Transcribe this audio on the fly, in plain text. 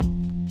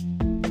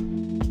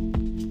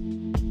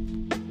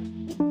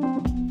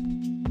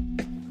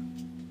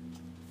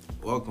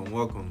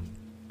Welcome.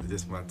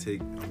 This is my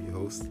take. I'm your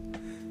host.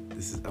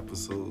 This is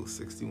episode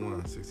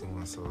 61.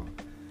 So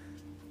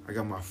I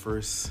got my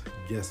first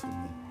guest with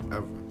me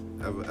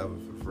ever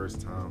for the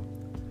first time.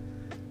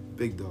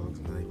 Big dogs,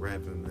 man. They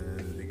rapping,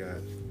 man. They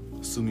got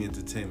Sumi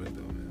Entertainment,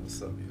 though, man.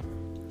 What's up,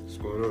 y'all? What's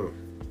going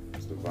on?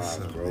 It's the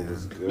vibes, bro.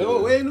 What's good?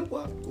 No, wait.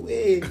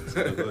 What's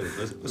up,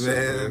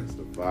 man? It's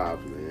the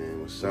vibes,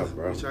 man. What's up,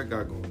 bro? What y'all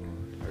got going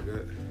on? Y'all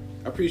good?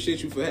 I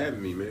appreciate you for having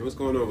me, man. What's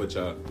going on with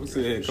y'all? I'm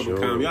sitting here coming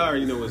calm. Y'all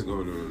already know what's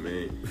going on,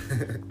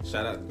 man.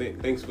 Shout out.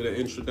 Thanks for the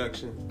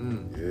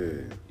introduction.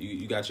 Yeah.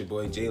 You got your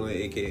boy Jalen,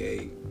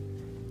 a.k.a.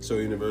 So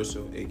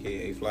Universal,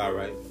 a.k.a. Fly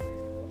Right.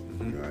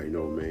 You already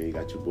know, man. You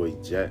got your boy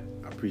Jet.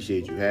 I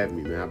appreciate you having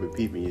me, man. I've been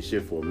peeping your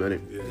shit for a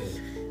minute. Yeah.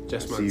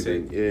 Just my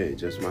take. Yeah,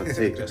 just my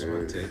take. Just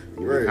my take.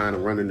 You were kind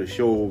of running the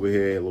show over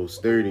here, a little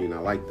sturdy, and I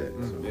like that.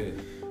 So. Yeah.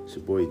 It's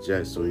your boy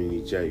Jet, so you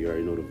need Jet. You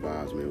already know the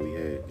vibes, man. We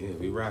had. Yeah,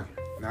 we rocking.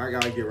 Now I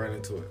gotta get right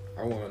into it.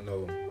 I want to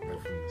know,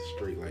 like, from the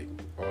straight, like,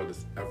 all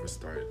this ever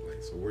started.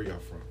 Like, so where y'all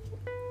from?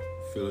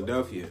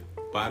 Philadelphia,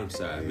 bottom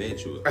side,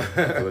 Mantua.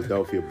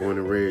 Philadelphia, born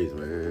and raised,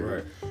 man.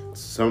 Right.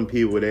 Some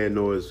people there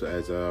know us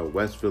as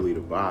West Philly, the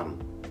bottom.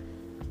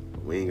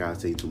 We ain't gotta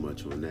say too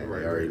much on that. Right,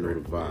 They already right,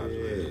 know the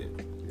vibes,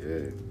 man.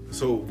 Yeah.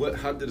 So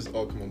how did this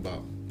all come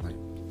about? Like,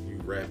 you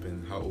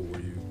rapping, how old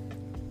were you?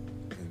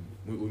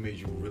 And what made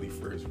you really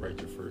first write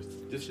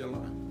just your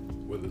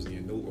line? Whether it was in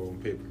your note or on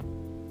paper?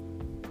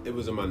 It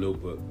was in my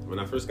notebook. When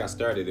I first got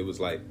started, it was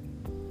like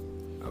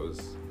I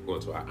was going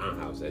to our aunt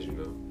house, as you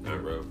know,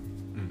 Aunt Ro.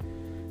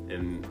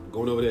 And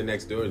going over there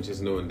next door and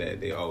just knowing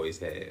that they always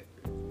had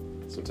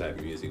some type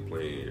of music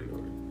playing,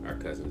 or our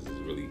cousins is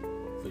really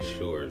for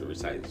sure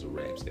reciting some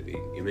raps that they, you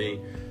know what I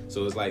mean?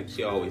 So it's like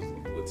she always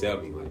would tell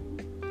me, like,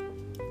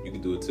 you can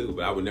do it too,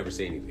 but I would never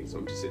say anything, so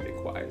I'm just sitting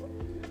there quiet.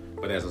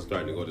 But as I'm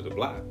starting to go to the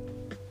block,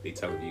 they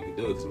tell me you can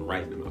do it because I'm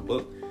writing in my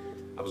book.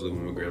 I was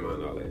living with my grandma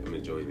and all that. I'm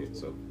enjoying it.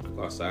 So I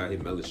go outside,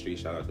 hit Mellon Street.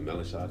 Shout out to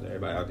Mellon. Shout out to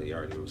everybody out there. You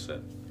already know what's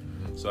up.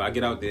 So I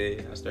get out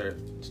there. I start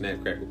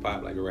snap, crackle,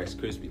 pop like a Rice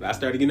Krispie. I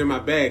started getting in my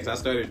bags. I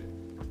started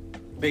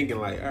thinking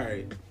like, all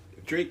right,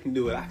 if Drake can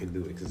do it, I can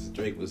do it. Because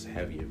Drake was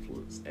heavy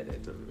influence at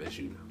that time, as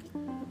you know.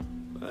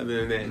 But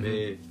other than that,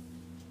 man,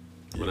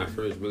 when I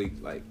first really,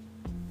 like,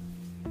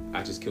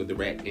 I just killed the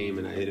rap game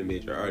and I hit a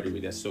major artery.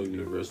 That's So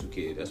Universal,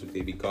 kid. That's what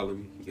they be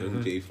calling me.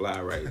 Young J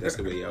Fly Right. That's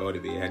the way I ought to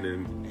be. I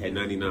had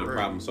 99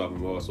 problems solving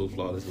them all so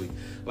flawlessly.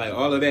 Like,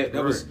 all of that,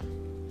 that was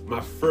my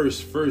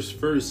first,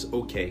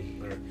 okay.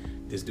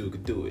 This dude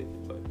could do it.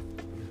 But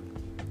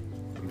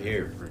I'm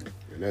here.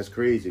 And that's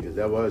crazy because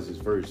that was his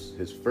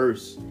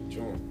first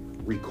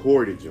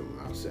recorded joint,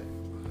 I'll say.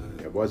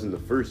 That wasn't the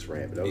first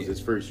rap. That was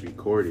his first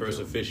recorded First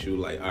joint. official,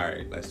 like, all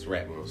right, let's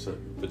rap on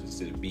something. Put this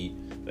to the beat.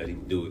 Let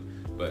him do it.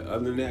 But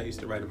other than that, I used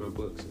to write in my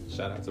books.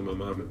 Shout out to my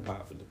mom and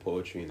pop for the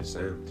poetry and the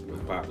sound. My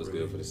pop was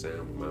good for the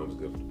sound. My mom was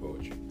good for the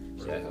poetry.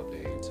 So that helped the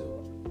hang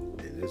too.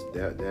 And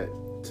that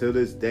till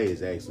this day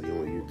is actually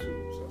on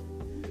YouTube.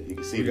 So you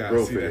can see the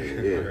growth in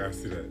it. Yeah, I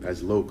see that.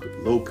 that's low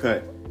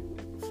cut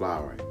Fly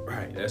Right.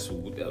 Right. That's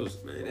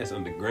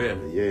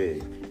underground. Yeah.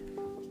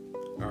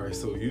 All right,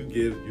 so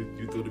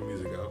you throw the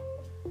music out.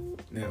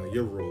 Now,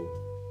 your role.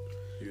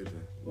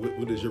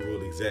 What is your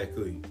role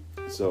exactly?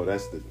 So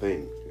that's the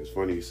thing. It's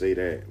funny you say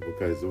that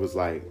because it was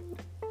like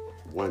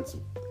once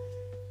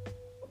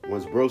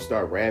bro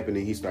started rapping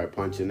and he started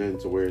punching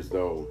into where as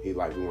though he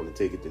like we want to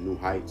take it to new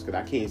heights. Cause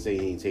I can't say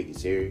he ain't take it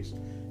serious.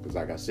 Cause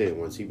like I said,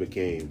 once he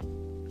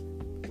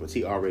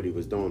already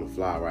was doing the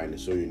Fly Right and the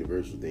So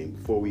Universal thing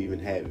before we even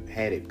had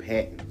it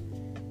patent,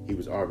 he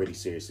was already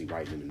seriously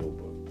writing in the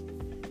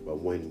notebook. But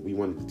when we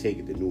wanted to take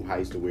it to new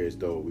heights to where as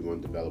though we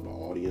wanted to develop an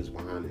audience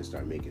behind it and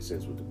start making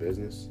sense with the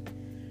business.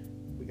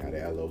 We got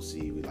an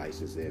LLC, we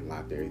licensed it and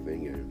locked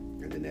everything in.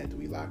 And then after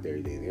we locked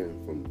everything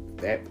in, from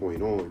that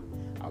point on,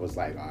 I was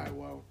like, all right,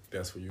 well.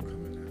 That's where you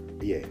come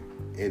in at. Yeah.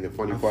 And the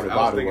funny part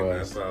about it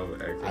was,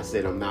 I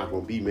said, I'm not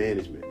going to be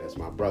management. That's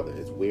my brother.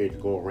 It's weird to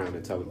go around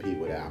and telling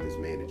people that I'm his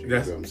manager. You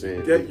know what I'm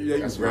saying?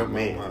 That's my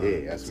man.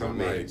 Yeah, that's my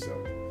man. Like, so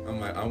I'm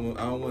like, I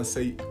don't want to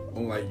say,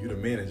 I'm like, you the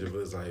manager, but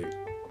it's like,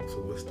 so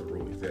what's the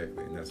role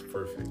exactly? And that's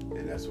perfect.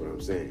 And that's what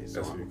I'm saying.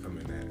 That's where you come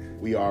in at.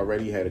 We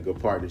already had a good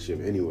partnership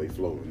anyway,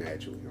 flowing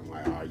naturally. I'm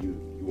like, all right, you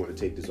want to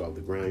take this off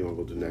the ground, you want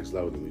to go to the next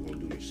level, then we're going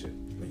to do this shit.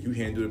 Like, you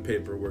handle the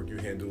paperwork, you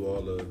handle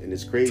all the and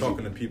it's crazy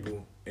talking to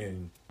people,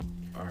 and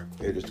all right,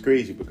 cool. And it's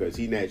crazy because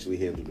he naturally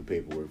handled the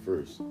paperwork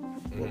first.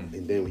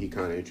 And then he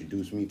kind of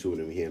introduced me to it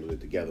and we handled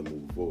it together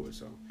moving forward.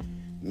 So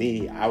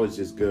me, I was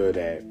just good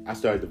at, I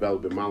started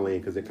developing my lane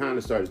because it kind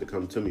of started to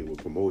come to me with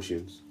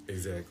promotions.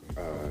 Exactly.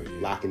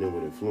 Locking in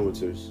with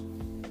influencers,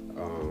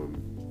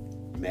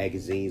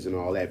 magazines and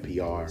all that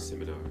PR.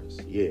 Seminars.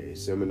 Yeah,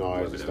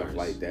 seminars Webinars. and stuff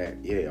like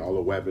that. Yeah, all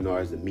the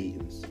webinars, the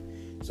meetings.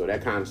 So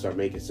that kind of started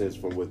making sense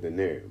from within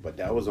there. But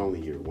that was only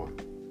year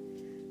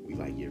 1. We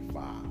like year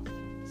 5.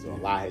 So a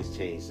lot has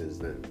changed since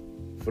then.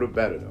 For the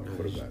better though,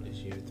 for the better. This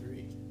year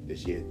 3.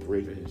 This year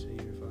 3. This year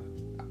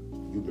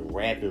 5. You've been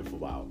rapping for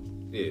about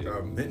Yeah.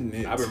 I've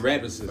been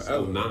rapping since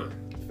 09.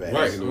 Facts.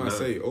 Right, I'm gonna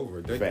say over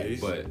a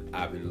decade. But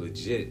I've been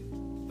legit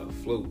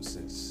afloat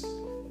since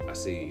I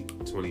say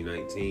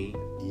 2019.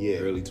 Yeah.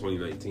 Early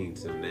 2019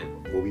 till now.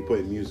 Where we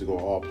putting music on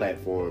all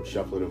platforms,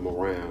 shuffling them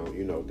around,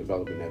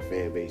 developing that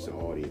fan base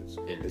and audience.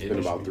 It's been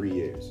about 3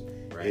 years.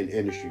 Right. In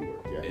industry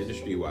work, yes.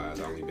 Industry wise,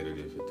 I've only been in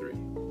it for 3.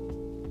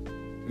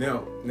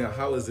 Now,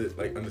 how is it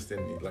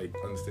understanding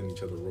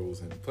each other's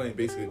roles and playing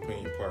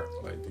your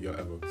part? Like, do y'all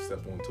ever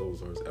step on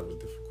toes, or is it ever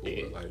difficult?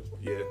 Yeah. Or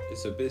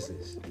It's a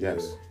business.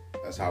 Yes.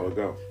 That's how it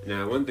go.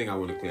 Now, one thing I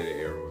want to clear the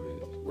air on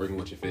is working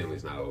with your family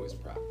is not always a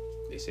problem.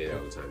 They say that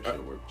all the time. You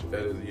shouldn't work with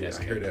your family.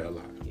 I hear that a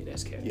lot. Yeah,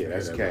 that's cap. Yeah,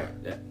 that's cap.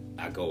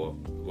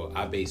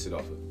 I base it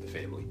off of the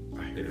family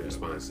and the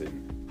response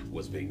and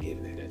what's been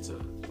given at that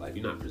time. Like,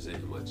 you're not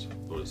presenting much.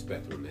 Don't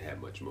expect for them to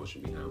have much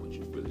emotion behind what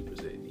you're really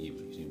presenting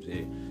either. You see what I'm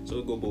saying? So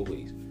it go both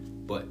ways.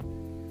 But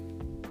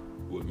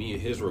with me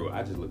and his role,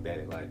 I just looked at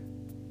it like,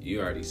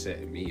 you already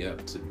setting me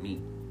up to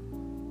meet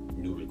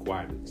new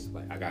requirements.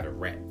 Like, I got to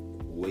rap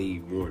way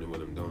more than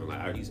what I'm doing.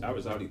 Like, I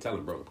was already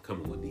telling bro, I'm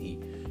coming with the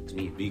heat. To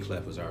me,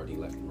 B-Clef was already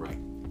left and right.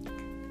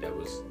 That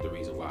was the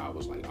reason why I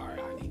was like, all right,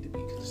 I need to be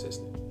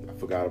consistent. I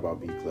forgot about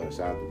B-Clef.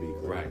 Shout out to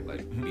B-Clef. Right,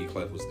 like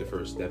B-Clef was the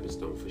first stepping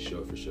stone for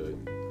sure.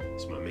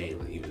 It's my man.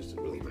 Like, he was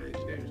really my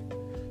engineer.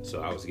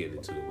 So I was getting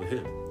into it with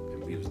him,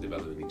 and we was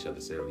developing each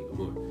other's sound even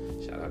more.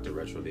 Shout out to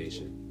Retro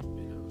Nation,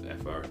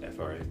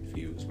 FRN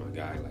Fuse, my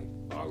guy. Like,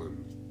 all of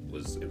them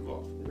was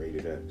involved.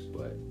 Rated X.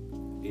 But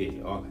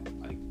yeah, all that.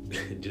 Like,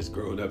 just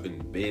growing up in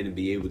band and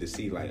be able to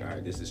see, like, all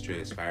right, this is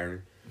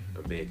transpiring.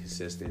 I'm being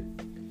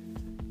consistent.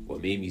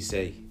 What made me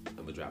say I'm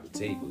gonna drop a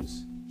tape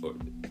or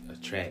a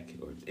track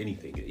or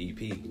anything, an EP.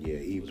 Yeah,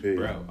 EP.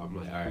 Bro, I'm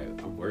like, all right,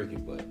 I'm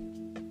working, but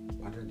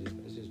why not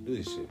let's just do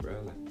this shit,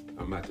 bro? Like,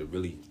 I'm about to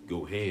really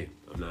go ham.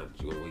 I'm not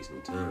just gonna waste no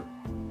time.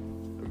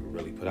 I'm gonna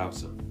really put out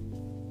something.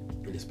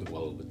 And it's been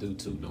well overdue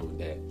too, knowing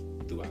that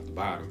throughout the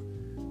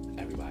bottom,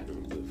 everybody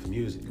doing good for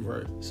music.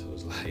 Right. So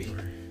it's like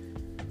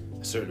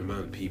a certain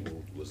amount of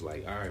people was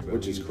like, all right, bro.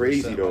 Which is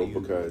crazy though,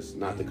 because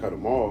not to cut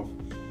him off,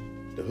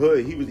 the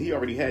hood, he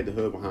already had the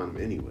hood behind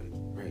him anyway.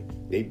 Right.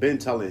 They've been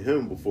telling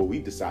him before we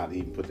decided to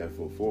even put that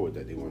foot forward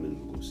that they wanted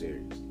him to go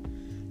serious.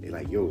 They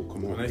like, yo,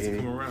 come on, when I used man. to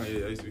come around, I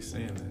used to be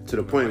saying that. To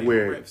the point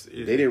where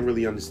they they didn't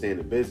really understand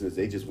the business.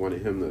 They just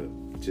wanted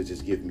him to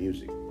just give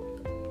music.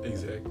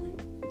 Exactly.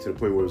 To the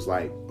point where it was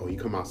like, oh, you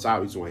come outside,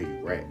 we just want to hear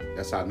you rap.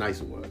 That's how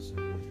nice it was.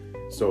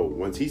 So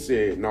once he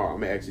said, no, I'm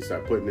going to actually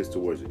start putting this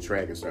towards the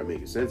track and start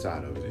making sense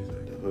out of it,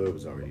 Exactly. the hood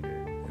was already there.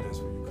 And that's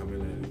when you come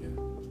in at it again.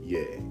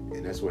 Yeah,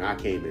 and that's when I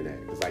came in at.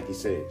 Because like he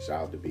said,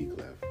 shout out to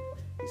B-Clef.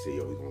 He said,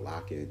 yo, we're going to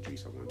lock in,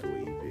 Trees, I want to do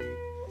an EP,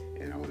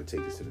 and I want to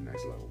take this to the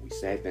next level. We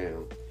sat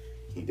down.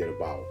 He did a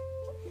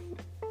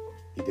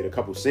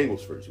couple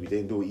singles first. We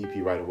didn't do an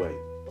EP right away.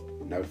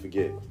 Never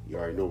forget. You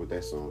already know what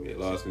that song is.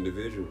 Lost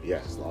Individual.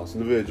 Yes, Lost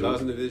Individual.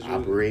 Lost Individual.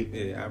 Operate.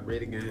 Yeah,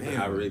 Operate Again.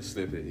 Damn. Operate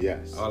Snippet.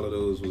 Yes. All of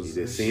those was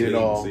He just seen it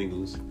all.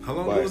 singles. How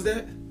long But- ago was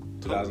that?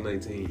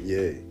 2019.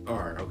 Yeah. All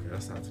right, okay,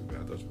 that's not too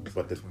bad. I thought you were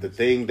But the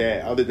thing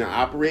that, other than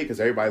Operate, because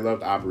everybody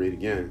loved Operate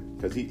Again,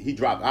 because he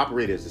dropped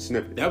Operate as a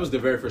snippet. That was the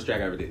very first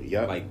track I ever did.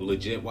 Yep. Like,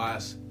 legit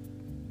wise,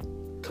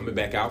 coming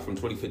back out from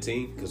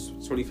 2015, because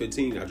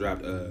 2015 I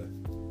dropped the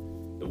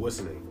what's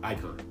the name?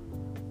 Icon.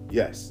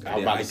 Yes, I was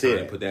did about to say Icon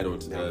that. and put that on.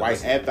 Now,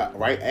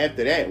 right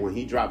after that, when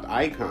he dropped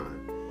Icon,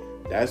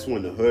 that's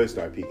when the hood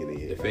started peeking in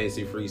The the head.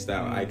 fancy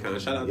freestyle Icon.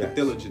 Shout out Yes.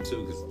 to Dillinger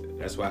too, because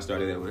that's why I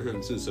started that with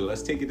him too. So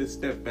let's take it a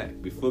step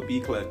back. Before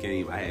B-Clef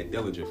came, I had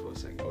Dillinger for a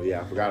second. Oh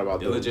yeah, I forgot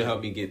about Dillinger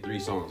helped me get 3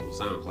 songs on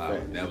SoundCloud.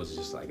 Right. And that was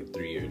just like a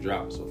 3-year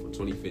drop. So from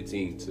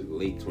 2015 to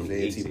late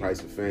Nancy 2018.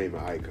 Price of Fame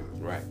and Icon.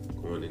 Right.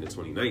 Going into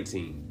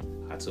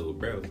 2019, I told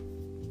bro,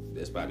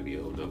 that's about to be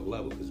a whole nother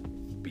level because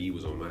B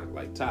was on my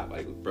like top.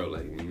 Like, bro,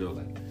 like, you know,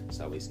 like,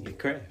 stop wasting your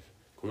craft.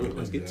 Come on,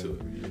 let's get to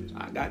it.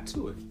 I got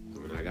to it.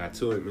 When I got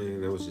to it, man,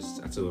 that was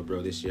just, I told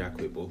bro, this year I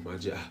quit both my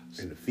jobs.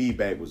 And the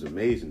feedback was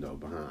amazing though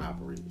behind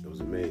Operate. It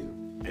was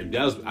amazing. And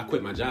that was, I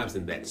quit my jobs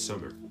in that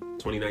summer.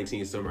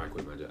 2019 summer, I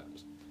quit my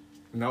jobs.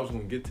 And I was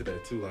gonna get to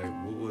that too. Like,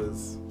 what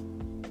was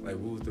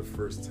the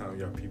first time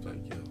y'all people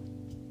like, yo,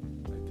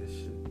 like this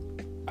shit?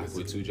 I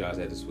quit 2 jobs,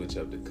 I had to switch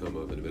up to come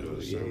up in the middle of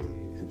the year.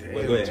 Damn.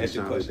 Well, go ahead, ask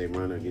your Sometimes question. they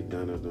run or get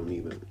done or don't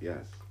even.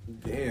 Yes.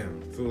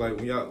 Damn. So like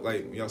when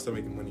y'all start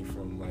making money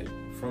from it,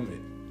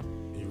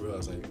 and you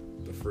realize like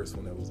the first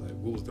one that was like,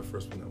 what was the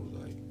first one that was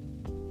like,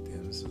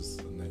 damn, this is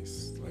a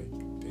nice, like,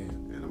 damn.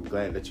 And I'm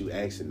glad that you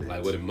asking that.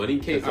 Like, where the money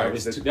came, Because all right,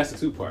 that's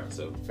the 2-part,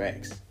 so.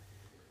 Facts.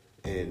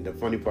 And the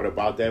funny part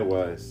about that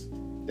was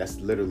that's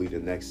literally the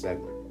next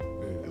segment,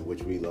 in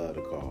which we love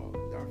to call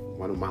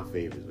one of my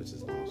favorites, which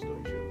is Long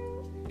Story Short.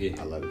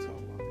 Yeah. I love to talk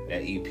about it.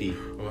 That EP.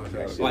 Oh,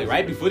 shit. Like,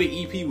 right before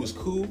the EP was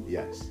cool,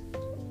 Yes.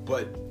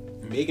 but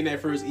making that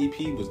first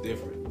EP was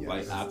different. Yes.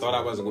 Like, I thought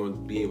I wasn't going to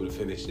be able to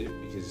finish it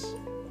because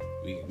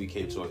we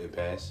came to an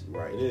impasse.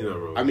 Right. And then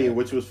wrong I with mean, that.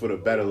 which was for the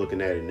better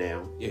looking at it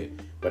now. Yeah.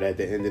 But at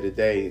the end of the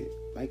day,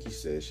 like you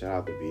said, shout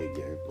out to B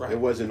again. Right. There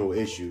wasn't no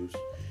issues.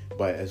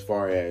 But as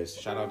far as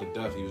Shout out to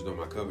Duff. He was doing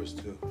my covers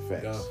too.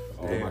 facts, Duff.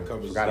 All Damn. my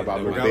covers. Forgot about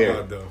my Lil Forgot Bear.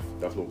 about Duff.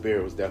 Duff Lil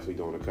Bear was definitely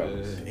doing the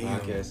covers.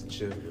 podcast and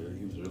shit, man.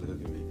 He was really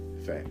hooking me.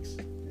 Facts.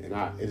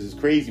 And it was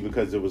crazy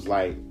because it was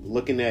like,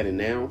 looking at it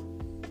now,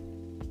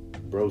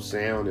 bro's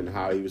sound and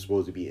how he was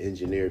supposed to be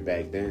engineered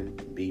back then,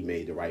 B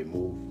made the right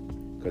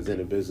move. Because in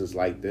a business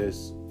like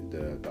this,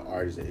 the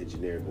artist and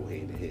engineer go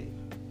hand in hand.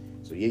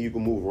 So yeah, you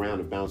can move around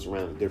and bounce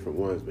around to different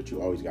ones, but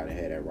you always got to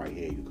have that right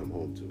hand you come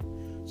home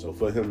to. So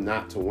for him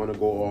not to want to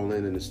go all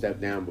in and to step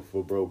down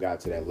before bro got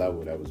to that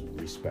level, that was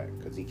respect,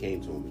 because he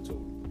came to him and told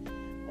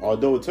him.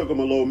 Although it took him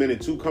a little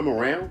minute to come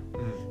around,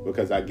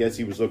 because I guess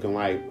he was looking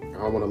like, I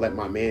don't want to let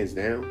my mans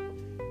down.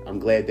 I'm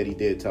glad that he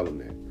did tell him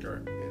that.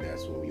 Right. And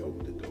that's when we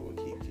opened the door with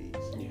Keith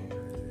Keys. Yeah.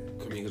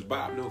 I mean, because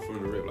Bob knew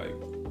from the rip,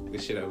 like,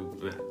 this shit,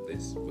 not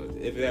this, but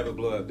if it ever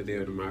blow up the day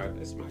of tomorrow,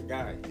 that's my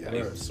guy. Yeah,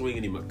 like,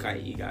 swinging him a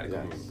kite, he got to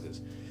come on,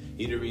 because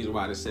he the reason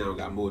why the sound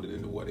got molded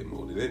into what it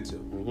molded into.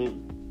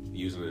 Mm-hmm.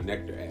 Using the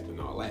Nectar app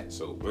and all that.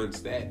 So once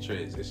that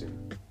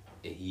transition,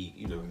 and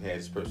he, had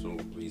his personal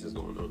reasons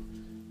going on,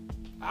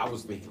 I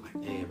was thinking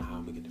like, damn, how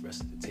I'm gonna get the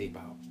rest of the tape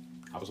out?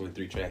 I was only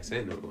 3 tracks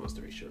in, no long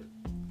story short.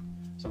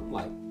 So I'm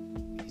like,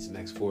 these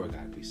next 4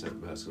 gotta be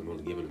something else. I'm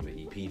only giving him an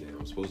EP now.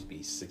 I'm supposed to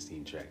be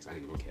 16 tracks. I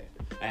ain't gonna care.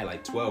 I had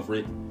like 12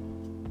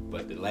 written,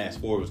 but the last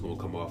 4 was gonna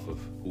come off of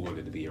Who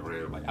Wanted to Be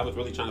Around. Like, I was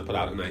really trying to put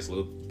out a nice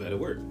little bit of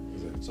work.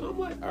 So I'm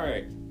like, all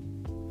right,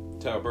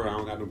 tell bro, I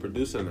don't got no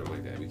producer or nothing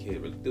like that. We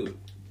can't really do it.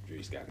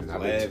 Drees got his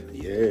lab.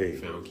 Yeah.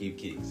 Found Keith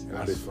Keys.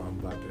 That's fun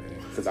about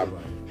that. Because I've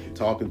been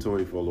talking to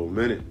him for a little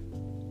minute.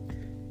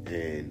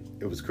 And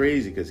it was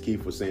crazy because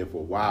Keith was saying for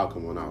a while,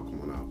 come on out.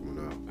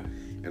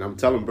 And I'm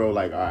telling bro,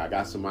 like, all right, I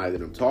got somebody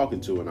that I'm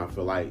talking to, and I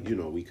feel like,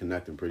 we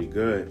connecting pretty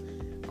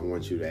good. I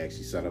want you to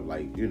actually set up,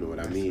 like, you know what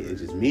I mean, and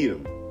just meet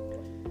him.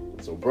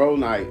 So bro,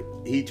 like,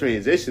 he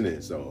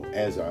transitioning. So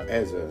as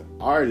a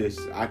artist,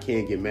 I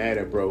can't get mad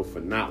at bro for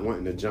not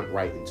wanting to jump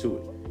right into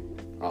it.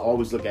 I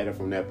always look at it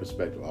from that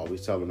perspective. I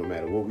always tell him, no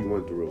matter what we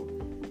went through,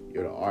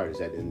 you're the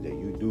artist at the end of the day.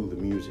 You do the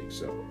music.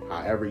 So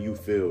however you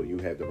feel, you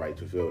have the right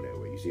to feel that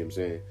way. You see what I'm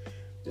saying?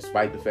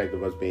 Despite the fact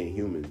of us being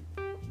human,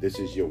 this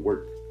is your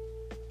work.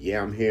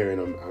 Yeah, I'm here and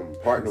I'm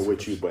partnering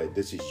with you, but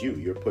this is you.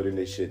 You're putting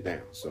this shit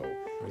down. So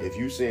if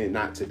you saying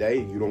not today,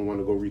 you don't want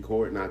to go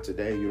record, not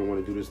today, you don't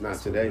want to do this, not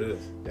today,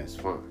 that's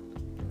fine.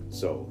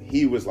 So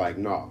he was like,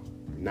 no,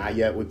 not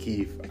yet with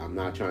Keith. I'm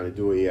not trying to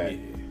do it yet. Yeah.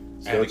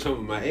 I had to come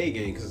with my A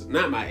game, because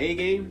not my A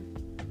game,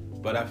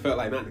 but I felt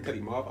like not to cut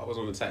him off. I was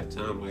on the type of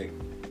time like,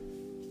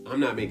 I'm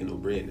not making no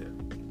bread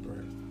now.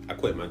 Right. I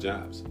quit my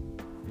jobs.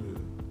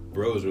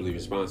 Bro is really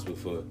responsible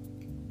for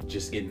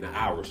just getting the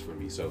hours for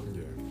me. So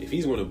if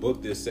he's going to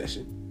book this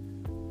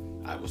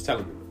session, I was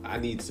telling him, I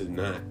need to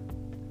not,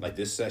 like,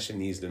 this session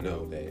needs to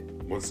know that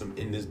once I'm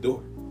in this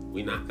door,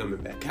 we're not coming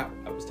back out.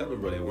 I was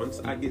telling bro that once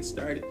I get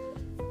started,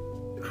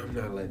 I'm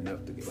not letting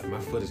up the, like, my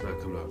foot is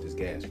not coming off this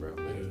gas, bro.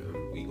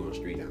 Like, we going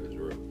straight down this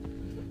road.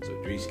 So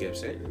Drees kept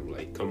saying,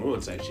 like, come on,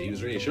 type shit. He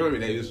was reassuring me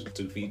that he was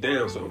 2 feet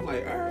down. So I'm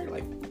like, all right,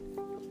 like,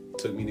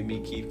 took me to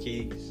meet Keith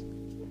Keys.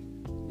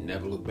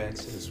 Never looked back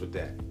since with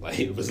that. Like,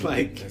 it was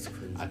like, that's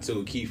crazy. I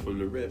told Keith from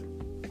the rip.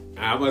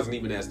 I wasn't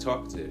even as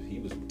talkative. He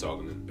was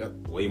talking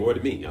way more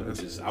than me. I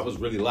was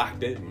really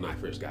locked in when I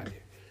first got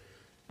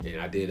there.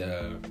 And I did,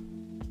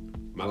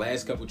 my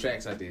last couple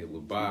tracks I did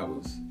with Bob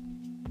was,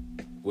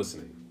 what's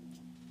the name?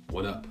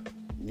 One Up.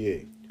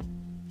 Yeah.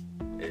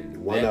 And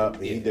One Up.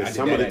 And he did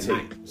some of the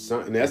tape.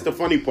 And that's the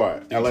funny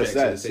part.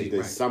 LSS, he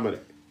did some of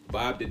it.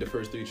 Bob did the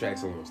first 3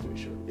 tracks on Long Story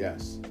Short.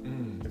 Yes.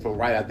 If I'm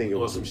right, I think it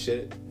was some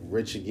shit.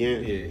 Rich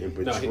Again and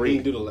Betrayed. No, he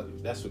didn't do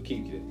that's what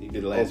Keith did. He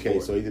did the last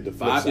 4. So he did the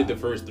flip Bob side. did the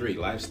first 3.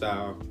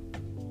 Lifestyle,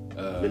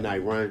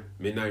 Midnight Run,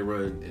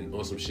 and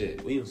on some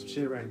shit. We on some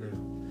shit right now.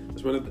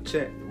 Let's run up a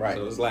check. Right.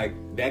 So it's like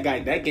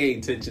that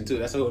gained tension too.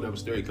 That's a whole other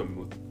story coming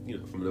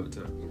with, from another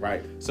time.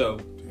 Right. So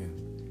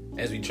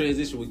as we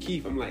transition with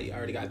Keith, I'm like, I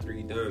already got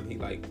 3 done. He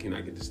like, can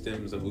I get the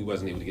stems? We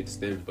wasn't able to get the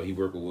stems, but he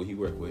worked with what he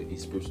worked with. He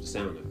spruced the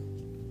sound up.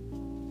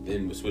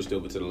 Then we switched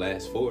over to the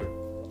last 4.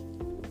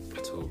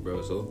 I told bro,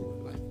 it's over.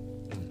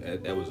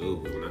 Like, that was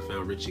over. When I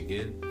found Rich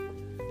Again,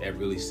 that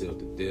really sealed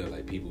the deal.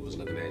 Like, people was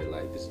looking at it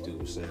like, this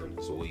dude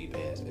sounded so way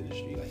past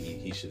industry. Like,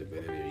 he should have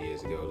been in there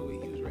years ago the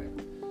way he was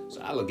rapping.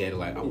 So I look at it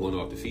like, I'm going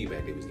off the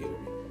feedback they was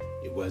giving me.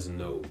 It wasn't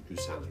no, you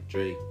sound like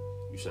Drake,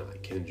 you sound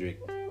like Kendrick,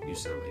 you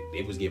sound like,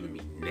 they was giving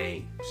me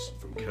names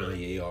from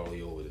Kanye all the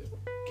way over to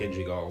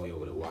Kendrick all the way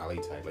over to Wale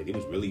type. Like, they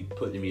was really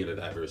putting me in a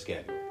diverse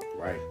category.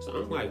 Right. So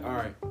I'm like, all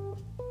right,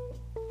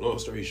 long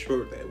story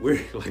short, that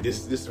we're like,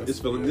 this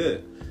feeling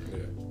good.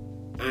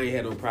 Yeah. I ain't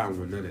had no problem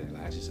with none of that.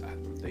 Like,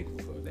 I'm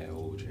thankful for that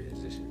whole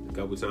transition. A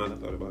couple times I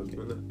thought about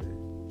giving up,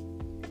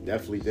 man.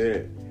 Definitely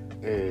did.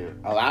 And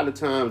a lot of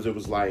times it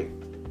was like,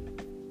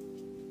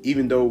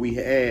 even though we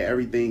had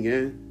everything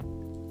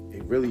in,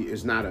 it really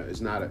is not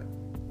a,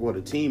 well,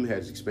 the team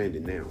has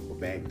expanded now, but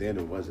back then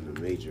it wasn't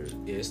a major.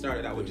 Yeah, it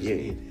started out with just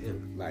me and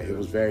him. Like, it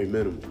was very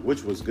minimal,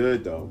 which was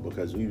good though,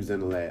 because we was in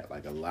the lab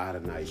like a lot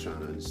of nights trying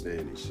to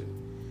understand this shit.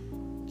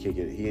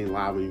 Kicking, he ain't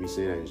live when he be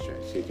saying that in his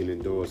tracks. Kicking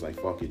indoors, like,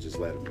 fuck it, just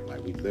let him.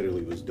 Like, we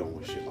literally was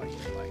doing shit like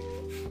that.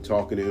 Like,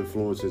 talking to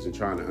influencers and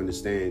trying to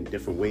understand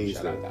different ways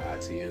Shout to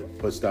out to ITM.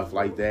 put stuff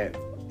like that.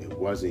 It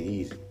wasn't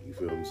easy. You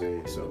feel what I'm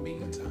saying? So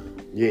meantime.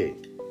 Yeah.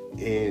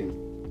 And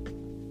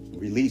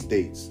release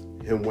dates.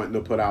 Him wanting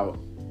to put out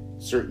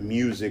certain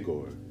music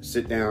or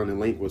sit down and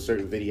link with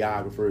certain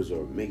videographers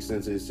or make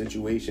sense of the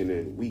situation,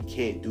 and we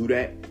can't do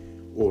that.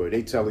 Or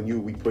they telling you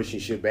we pushing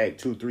shit back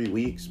 2-3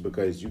 weeks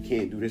because you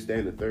can't do this, that,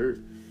 and the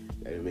third.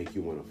 That'll make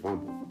you want to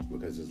fumble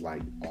because it's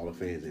like all the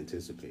fans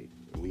anticipate.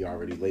 And we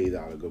already laid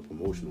out a good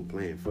promotional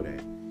plan for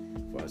that.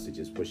 For us to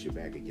just push it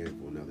back again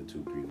for another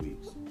 2-3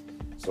 weeks.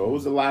 So it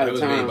was a lot of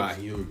times. Made by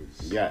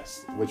humans.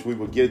 Yes, which we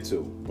would get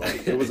to.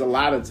 But it was a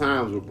lot of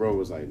times where bro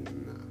was like,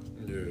 nah.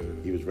 Yeah.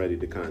 He was ready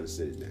to kind of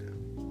sit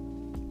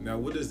down. Now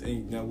what is it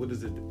in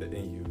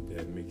you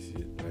that makes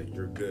it like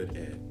you're good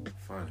at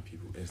finding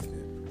people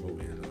instant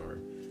promoting, or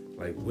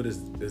like what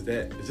is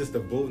that? Is just the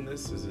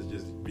boldness? Is it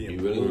just being? You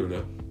really want to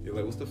know? You're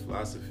like, what's the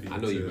philosophy? I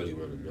know you really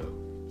want to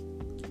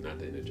know. Not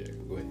to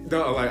interject. Go ahead.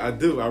 No, like I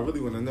do. I really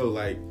want to know,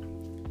 like,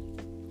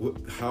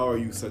 how are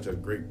you such a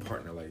great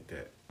partner like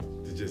that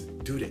to just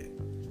do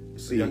that?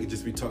 So y'all could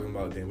just be talking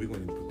about, then we're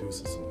going to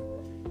produce a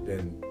song.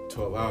 Then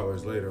 12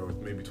 hours later, or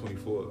maybe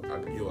 24,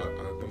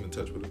 I'm in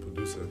touch with a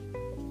producer.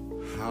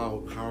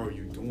 How are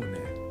you doing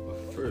that?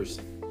 But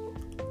first,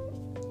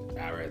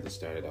 I'd rather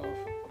start it off.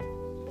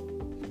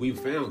 We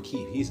found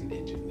Keith. He's an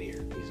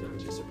engineer. He's not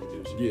just a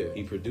producer. Yeah.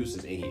 He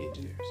produces and he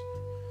engineers.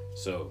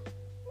 So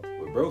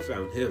when bro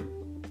found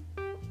him,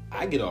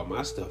 I get all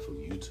my stuff from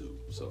YouTube.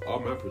 So all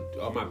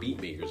my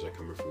beat makers are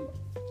coming from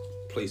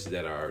places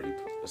that are already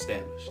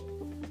established.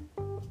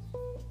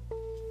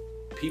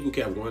 People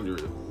kept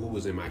wondering who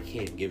was in my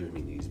camp giving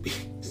me these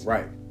beats.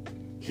 Right.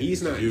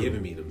 He's not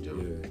giving me them,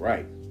 John. Yeah.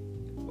 Right.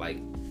 Like,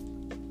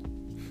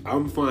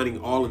 I'm finding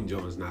all them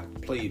Jones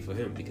not played for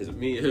him because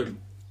me and him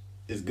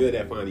is good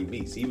at finding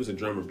beats. He was a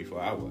drummer before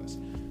I was.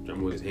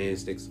 Drummer with his hand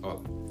sticks, all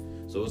of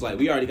it. So it's like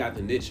we already got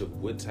the niche of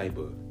what type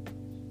of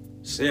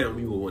sound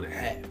we would want to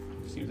have.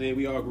 See what I'm saying?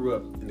 We all grew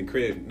up in the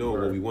crib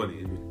knowing what we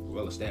wanted and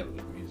well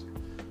established with music.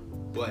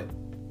 But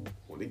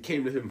when it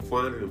came to him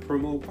finding a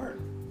promo part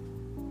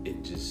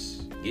and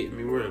just getting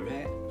me where I'm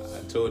at,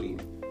 I told him,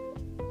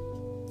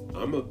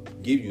 I'm going to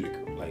give you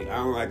the, like, I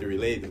don't like to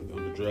relate it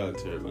on the drug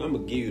term, but I'm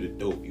going to give you the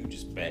dope. You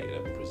just bag it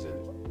up and present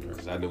it.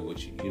 Because I know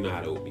what you know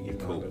how to open your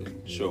coat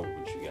and show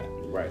what you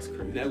got. Right.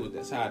 And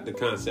that's how the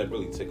concept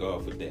really took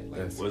off with that.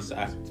 Like, once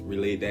I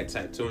relayed that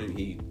type to him,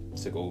 he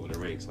took over the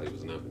ranks like it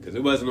was nothing. Because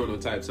it wasn't on no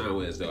type of time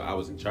where as though I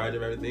was in charge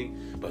of everything,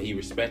 but he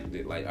respected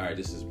it. Like, all right,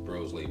 this is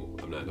bro's label.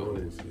 I'm not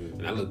doing this.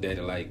 And I looked at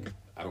it like,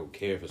 I don't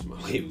care if it's my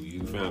label.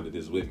 You founded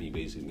this with me,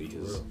 basically,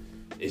 because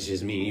it's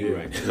just me and you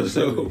right now.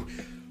 So,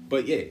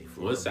 but yeah,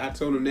 once I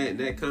told him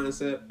that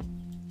concept,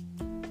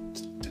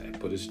 I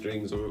put his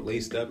strings on,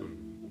 laced up, and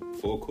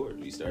full court.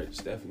 We started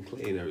Steph and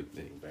Clay and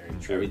everything. Very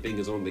true. Everything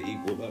is on the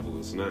equal level.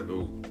 It's not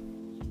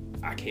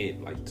I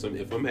can't, like,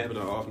 if I'm having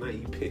an off night,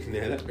 you picking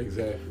that up.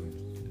 Exactly.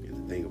 And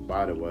the thing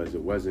about it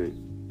wasn't,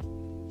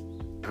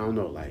 I don't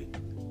know, like,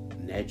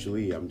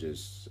 naturally, I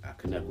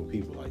connect with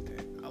people like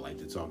that. I like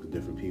to talk to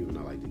different people and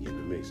I like to get in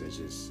the mix. That's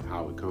just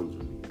how it comes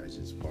with me. That's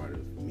just part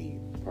of me,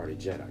 part of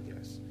Jet, I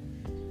guess.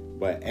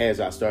 But as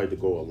I started to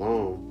go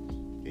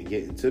along and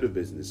get into the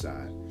business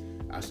side,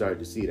 I started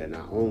to see that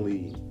not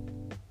only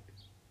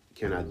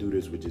can I do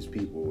this with just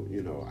people,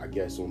 I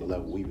guess on the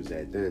level we was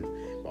at then,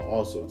 but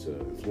also to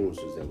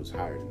influencers that was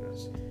higher than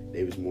us.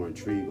 They was more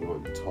intrigued,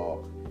 wanted to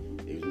talk.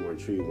 They was more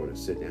intrigued, wanted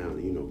to sit down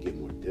and, get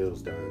more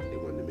deals done. They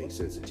wanted to make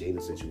sense of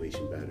Jaden's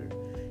situation better.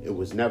 It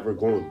was never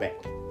going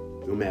back.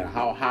 No matter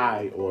how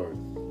high or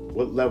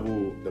what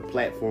level the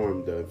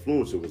platform the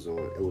influencer was on,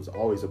 it was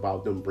always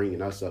about them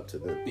bringing us up to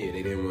them. Yeah,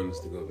 they didn't want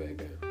us to go back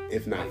down.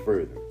 If not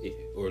further. Yeah,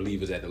 or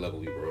leave us at the level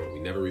we were on. We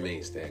never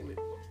remained stagnant.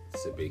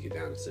 To break it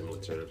down in similar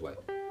terms, like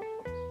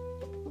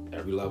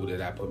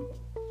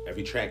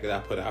every track that I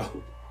put out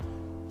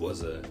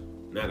was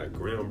not a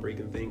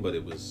groundbreaking thing, but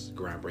it was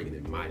groundbreaking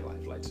in my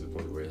life, like to the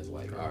point where it's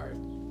like, all right,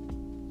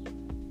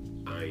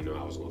 I ain't know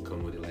I was gonna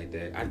come with it like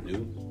that. I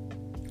knew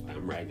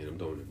I'm writing, I'm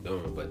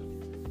doing,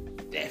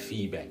 but that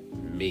feedback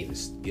made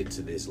us get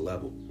to this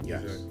level.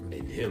 Yes.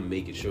 And him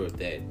making sure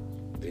that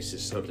this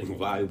is something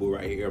valuable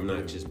right here. I'm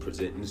not just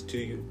presenting this to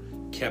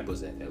you. Kept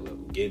us at that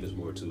level, gave us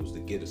more tools to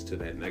get us to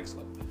that next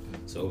level.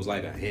 So it was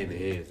like a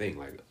hand-in-hand thing.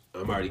 Like,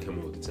 I'm already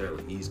coming with the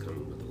talent. He's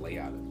coming with the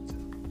layout of the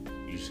talent.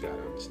 You just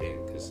gotta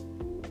understand, because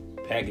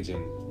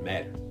packaging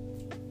matter.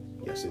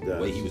 Yes, it does.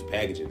 The way he was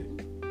packaging it,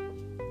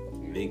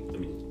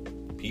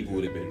 people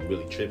would have been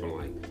really tripping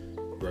like,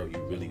 bro, you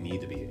really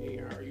need to be an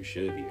AR. You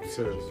should be an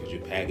AR. Because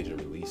your packaging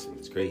releasing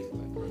is crazy.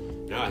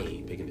 Like, now he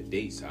ain't picking the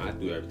dates. So I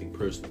do everything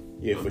personal.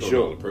 Yeah, I'm for doing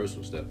sure. all the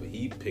personal stuff, but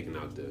he picking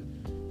out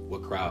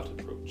what crowd to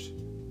approach,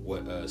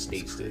 what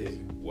states to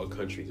hit, what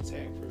country to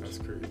tag first. That's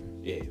crazy.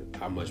 Yeah,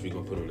 how much we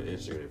gonna put on the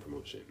Instagram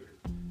promotion?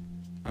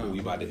 Who we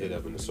about to hit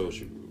up in the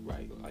social group,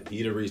 right? Like,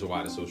 he the reason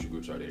why the social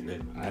groups are there now.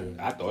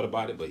 I thought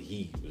about it, but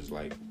he was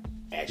like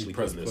actually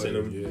putting us in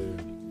them. Yeah.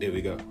 There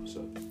we go.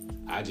 So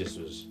I just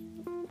was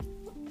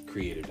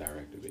creative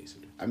director,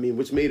 basically. I mean,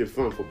 which made it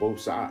fun for both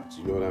sides,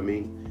 you know what I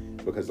mean?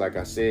 Because like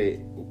I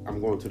said,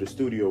 I'm going to the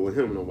studio with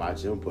him and I'm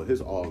watching him put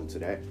his all into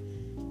that.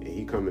 And and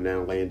he coming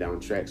down, laying down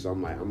tracks. So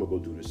I'm like, I'm gonna go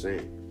do the same.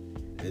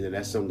 And then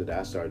that's something that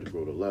I started to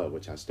grow to love,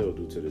 which I still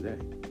do to today.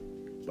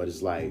 But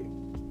it's like,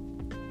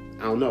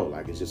 I don't know,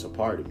 like it's just a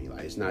part of me.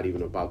 Like it's not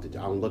even about I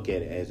don't look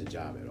at it as a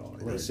job at all.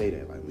 And They say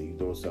that, like when you're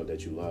doing stuff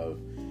that you love,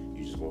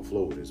 you just gonna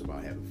flow with it. It's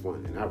about having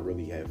fun. And I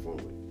really have fun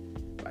with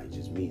it. Like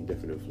just meeting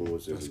different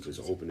influences and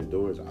just opening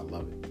doors. I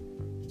love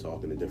it.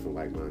 Talking to different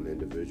like-minded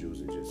individuals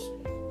and just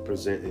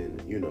presenting,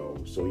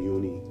 So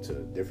Uni to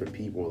different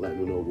people and letting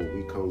them know what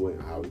we come with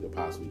and how we could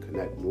possibly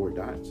connect more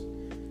dots.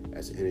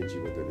 That's energy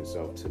within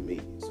itself to me.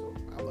 So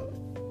I love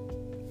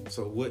it.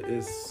 So what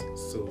is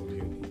So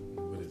Uni?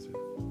 What is it?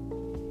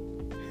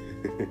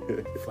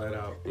 Flat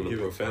out. On a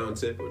profound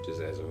tip or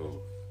just as a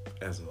whole?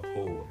 As a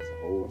whole. As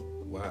a whole.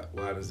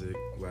 Why does it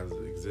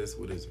exist?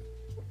 What is it?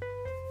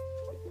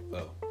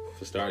 Well,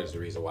 for starters, the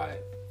reason why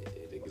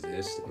it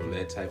exists on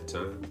that type of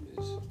time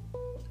is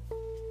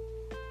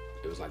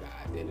it was like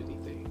an identity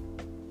thing.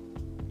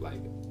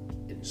 Like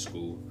in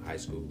school, high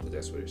school, because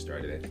that's where it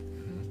started at.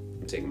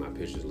 I'm taking my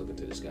pictures, looking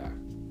to the sky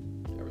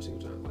every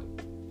single time.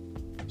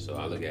 Like, so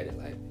I look at it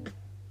like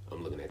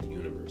I'm looking at the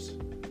universe.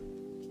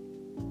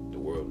 The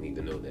world need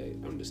to know that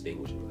I'm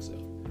distinguishing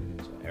myself.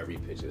 So every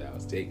picture that I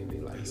was taking, they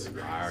like,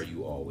 why are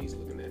you always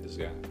looking at the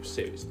sky?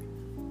 Seriously.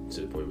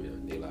 To the point where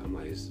they like, I'm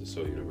like, it's a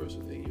so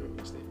universal thing, you don't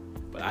understand.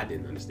 But I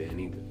didn't understand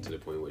either, to the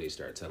point where they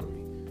start telling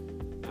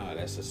me,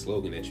 that's a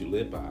slogan that you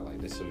live by, like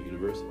that's so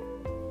universal.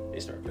 They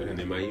start putting it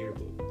in my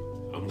yearbook.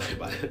 I'm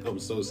like, I'm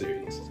so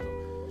serious.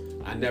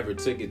 So I never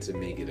took it to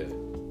make it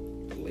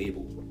a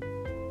label.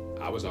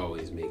 I was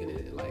always making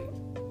it like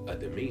a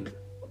demeanor.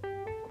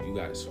 You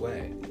got a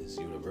swag, it's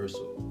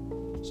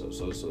universal.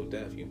 So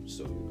deaf, you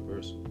so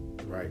universal.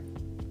 Right.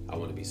 I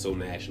want to be so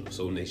national,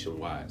 so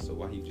nationwide. So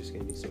why you just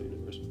can't be so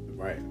universal?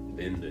 Right.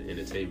 Then the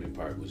entertainment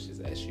part, which is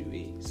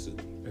SUE, Sue.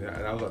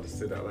 And I was about to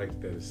say that I like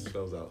that it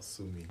spells out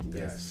Sumi.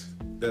 Yes.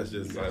 That's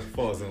just like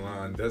falls in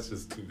line. That's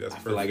just too. That's I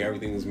perfect. feel like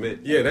everything was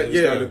meant. Yeah,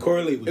 To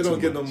correlate with it don't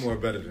get much. no more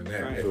better than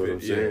that. Right. If Feel what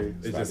I'm saying?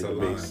 It just Starting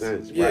to make aligns.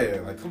 sense, Yeah,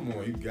 right. like come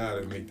on, you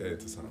gotta make that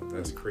into something.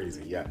 That's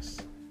crazy. Yes.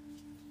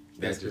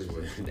 That's just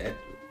what that.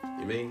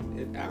 I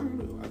mean, I don't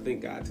know. I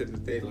think God to this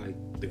day, like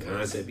the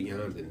concept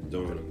behind it,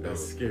 doing what I'm doing.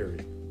 That's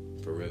scary.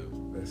 For real.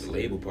 That's The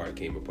label part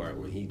came apart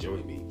when he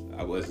joined me.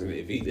 I wasn't.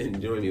 If he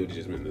didn't join me, it would have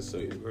just been the So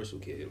Universal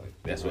kid. Like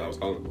that's what I was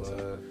calling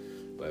myself.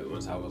 But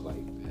once I was like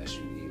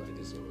SUE, like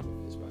this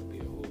is about to be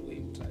a whole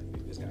label type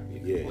thing. This gotta be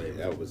a Yeah, plan.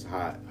 that was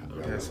hot.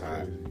 That That's was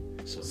hot.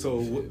 crazy.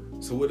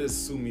 So what is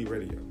Sumi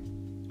Radio?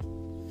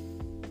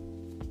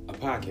 A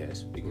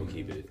podcast. We're gonna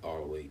keep it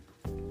all the way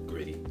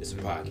gritty. It's a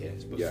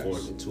podcast, but Yes.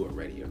 formed into a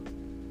radio.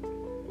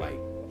 Like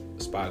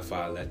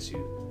Spotify lets you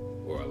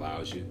or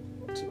allows you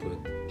to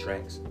put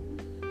tracks.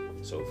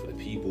 So for the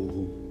people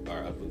who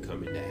are up and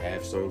coming that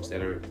have songs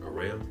that aren't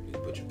around, you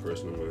can put your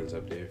personal ones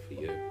up there for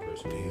your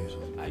personal use.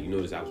 You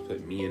notice I was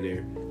putting me in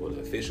there on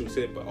the official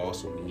tip, but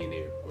also me in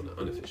there on the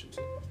unofficial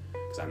tip.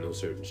 Because I know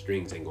certain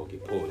strings ain't gonna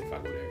get pulled if I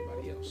go to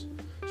everybody else.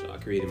 So I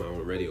created my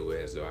own radio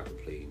as though I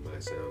could play my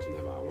sounds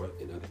whenever I want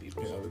in other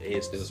people's.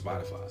 And still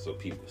Spotify. So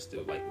people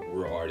still like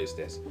real artists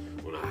that's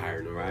on a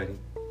higher notoriety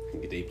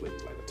can get their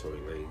plays like a Tory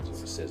Lanez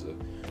or a SZA.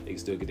 They can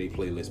still get their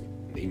playlist,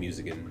 their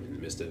music in the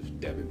midst of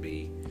Devin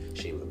B,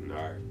 Sheila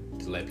Menard,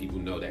 to let people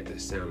know that the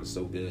sound is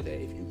so good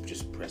that if you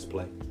just press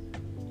play,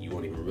 you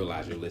won't even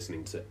realize you're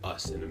listening to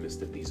us in the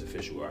midst of these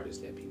official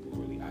artists that people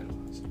really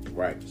idolize.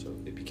 Right. So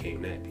it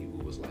became that. People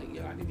was like,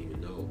 yo, I didn't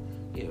even know.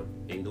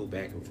 Ain't no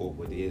back and forth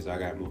with this. I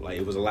got more, like,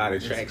 it was a lot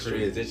of tracks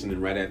transitioning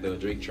right after a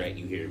Drake track.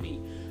 You hear me,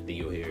 then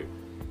you'll hear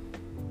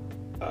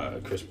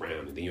Chris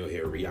Brown, and then you'll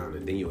hear Rihanna,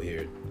 and then you'll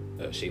hear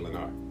Sheila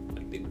Menard.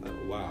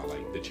 Like, wow,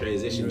 like the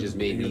transition just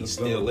made me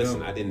still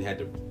listen. I didn't have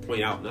to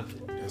point out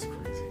nothing. That's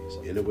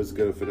crazy. And it was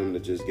good for them to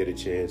just get a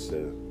chance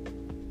to,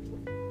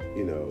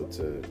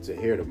 to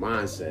hear the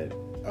mindset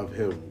of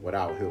him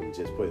without him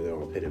just putting it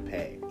on pen and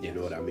pad. You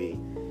know what I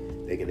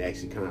mean? They can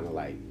actually kind of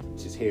like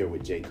just hear where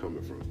Jay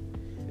coming from,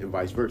 and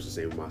vice versa.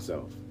 Same with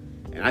myself.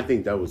 And I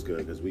think that was good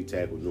because we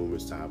tackled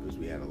numerous topics.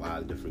 We had a lot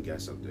of different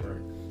guests up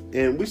there,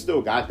 and we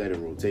still got that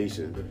in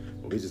rotation,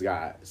 but we just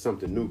got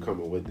something new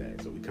coming with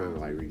that. So we kind of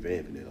like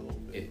revamping it a little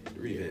bit. Yeah, the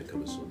revamp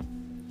coming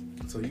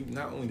soon. So you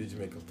not only did you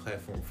make a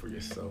platform for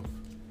yourself,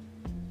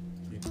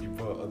 you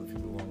brought other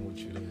people along with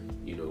you.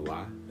 You know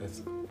why?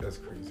 That's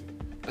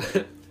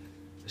crazy.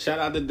 Shout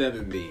out to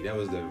Devin B. That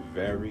was the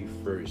very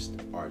first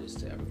artist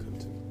to ever come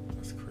to me.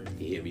 That's crazy.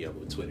 He hit me up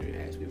on Twitter and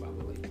asked me about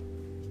my label.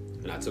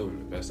 And I told him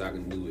the best I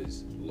can do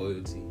is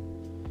loyalty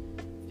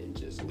and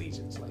just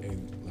allegiance,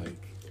 like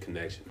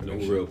connection. No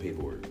real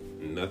paperwork.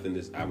 Nothing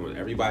is. I want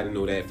everybody to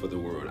know that for the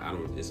world.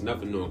 It's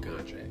nothing on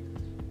contract.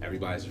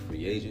 Everybody's a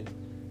free agent.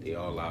 They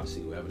all allowed to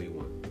see whoever they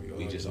want.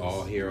 We just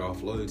all here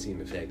off loyalty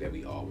and the fact that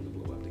we all want to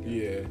blow up together.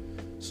 Yeah.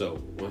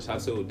 So once I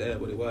told Dad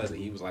what it was, and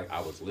he was like, I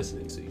was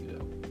listening to you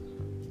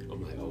though.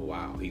 I'm like, oh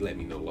wow. He let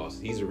me know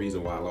Lost. He's the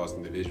reason why Lost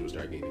Individual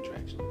started gaining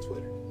traction on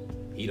Twitter.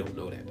 He don't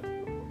know that though.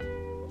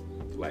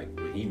 Like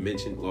when he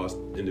mentioned Lost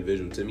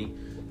Individual to me,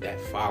 that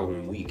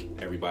following week,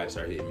 everybody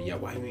started hitting me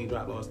up. Why you ain't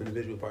drop Lost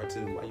Individual Part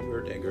 2? Why you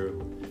hurt that girl?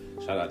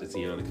 Shout out to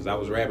Tiana, because I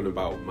was rapping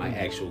about my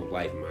actual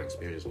life and my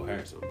experience with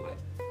her. So I'm like,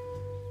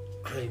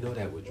 I didn't know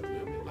that would drew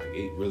him in. Like,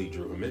 it really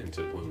drew him in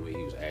to the point where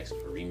he was asking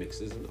for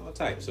remixes and all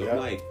types. So I'm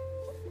like,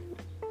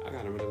 I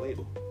got him at a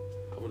label.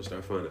 I want to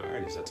start finding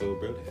artists. I told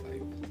bro that,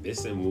 like,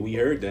 this, and when we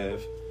heard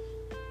Dev,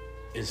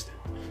 instant.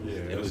 Yeah,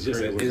 it was just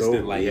an was instant,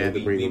 dope. like,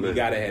 we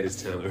gotta have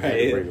his talent, right? Had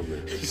to bring him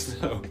in.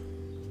 So,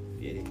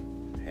 yeah.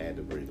 Had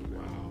to bring him in.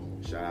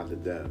 Wow. Shout out to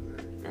Dev,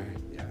 man. Right.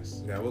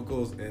 Yes. Now, what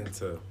goes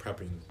into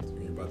prepping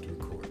when you're about to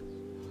record?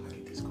 I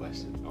get this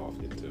question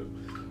often too.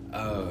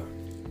 I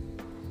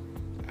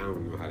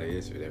don't know how to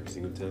answer it every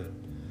single time.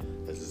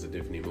 This is a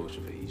different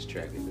emotion for each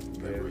track and different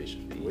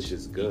preparation for each, which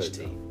is good. Each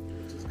tape.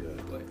 Which is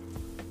good. But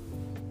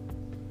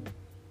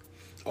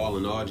all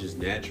in all, just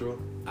natural.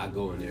 I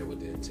go in there with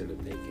the intent of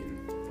thinking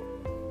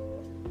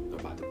I'm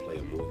about to play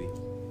a movie,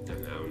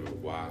 and I don't know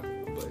why,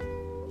 but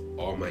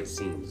all my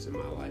scenes in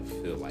my life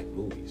feel like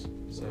movies.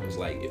 So it's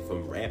like if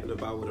I'm rapping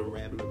about what I'm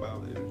rapping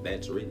about, and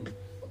that's written,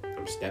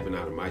 I'm stepping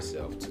out of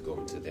myself to go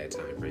into that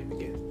time frame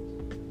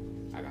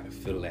again. I gotta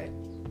feel that.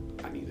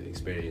 I need to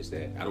experience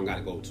that. I don't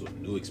gotta go to a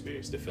new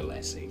experience to feel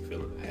that same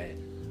feeling I had.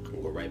 I'm gonna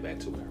go right back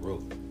to what I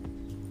wrote.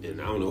 And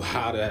I don't know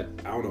how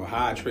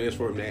I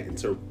transform that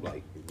into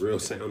like real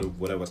sound of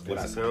what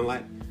I sound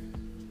like.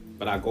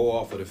 But I go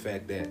off of the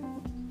fact that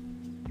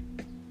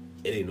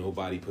it ain't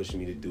nobody pushing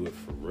me to do it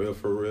for real,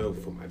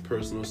 for my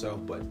personal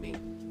self, but me.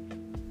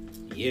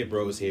 Yeah,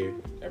 bro, it's here.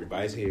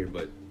 Everybody's here,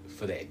 but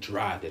for that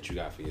drive that you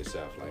got for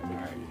yourself, like, all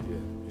right,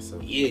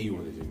 yeah, you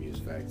want to do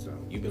music. Facts, so.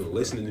 You've been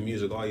listening to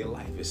music all your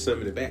life. It's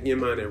something in the back of your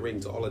mind that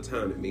rings all the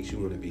time that makes you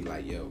want to be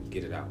like, yo,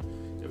 get it out.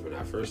 And when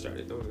I first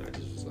started doing it, I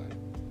just was like,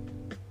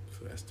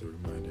 So that's the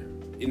reminder.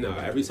 you know,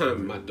 every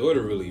time my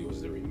daughter really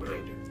was the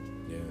reminder.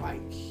 Yeah.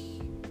 Like,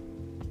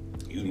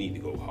 you need to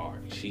go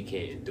hard. She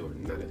can't endure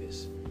none of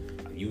this.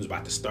 Like, you was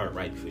about to start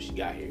right before she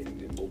got here, and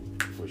then boom,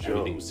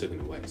 everything was taken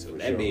away. So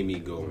that made me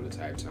go on the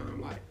type of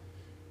time like,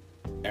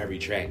 every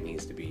track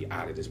needs to be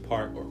out of this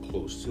part or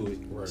close to it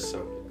or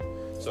something.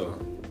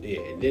 So, yeah,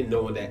 and then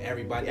knowing that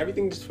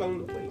everything just fell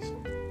into place.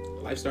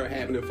 Life started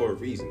happening for a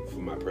reason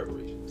for my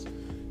preparations.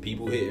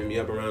 People hitting me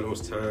up around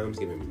those times,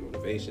 giving me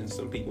motivation.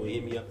 Some people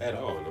hit me up at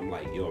all. And I'm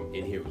like, yo, I'm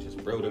in here with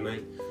just bro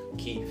tonight.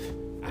 Keith,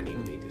 I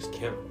need to make this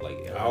count.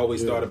 Like, I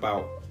always thought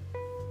about,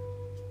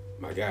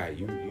 my guy,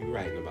 you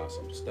writing about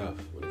some stuff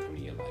when it comes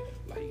to your life.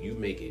 Like, you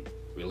make it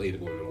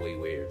relatable in a way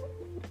where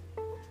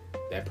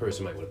that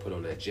person might want to put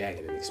on that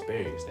jacket and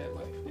experience that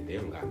life, and they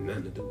don't got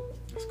nothing to do with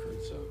it. That's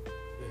crazy. So,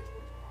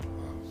 yeah.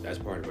 That's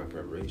part of my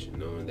preparation,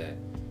 knowing that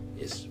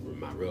it's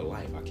my real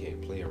life. I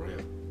can't play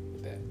around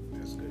with that.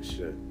 That's good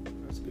shit.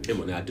 That's good. And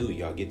when I do,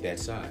 y'all get that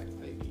side.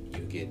 Like,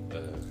 you get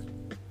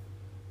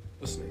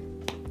what's the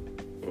name?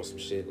 On some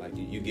shit like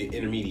you get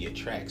intermediate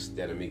tracks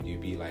that'll make you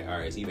be like, all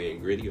right, it's either in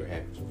gritty or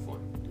having some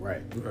fun.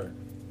 Right. All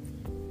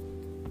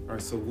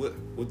right. So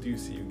what do you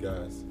see you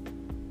guys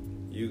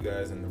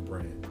and the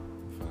brand in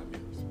 5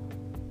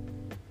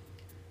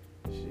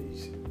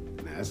 years?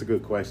 Jeez. Now that's a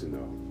good question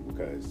though,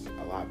 because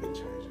a lot been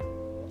changing,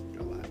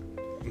 a lot,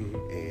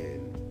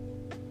 and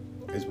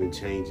it's been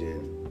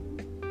changing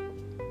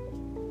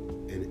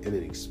in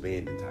an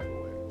expanding type of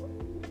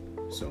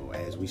way. So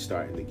as we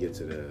starting to get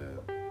to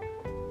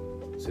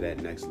that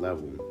next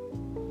level,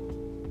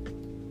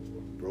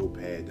 bro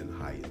pad and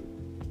heightened.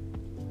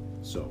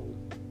 So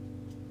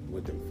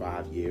within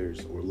 5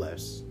 years or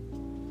less,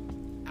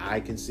 I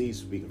can see,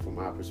 speaking from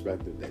my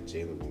perspective, that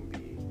Jalen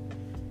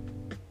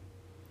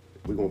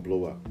we're gonna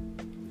blow up.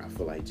 I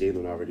feel like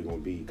Jalen already gonna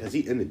be, because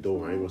he in the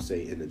door. I ain't gonna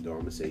say in the door.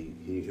 I'm gonna say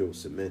he'll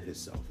cement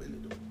himself in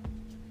the door,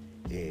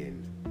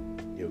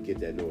 and he'll get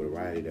that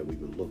notoriety that we've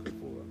been looking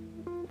for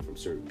from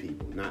certain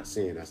people. Not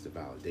saying that's the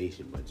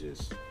validation, but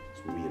just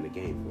we in the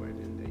game for it,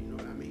 and you know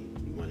what I mean.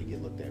 You want to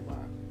get looked at by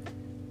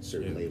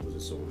certain labels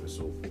and so on and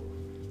so forth.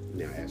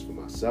 Now, as for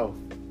myself,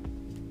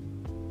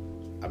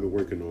 I've been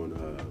working on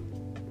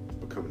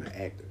becoming an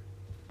actor,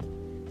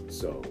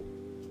 so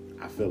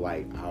I feel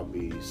like I'll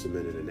be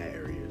cemented in that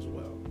area as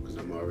well, because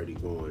I'm already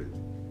going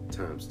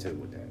times 10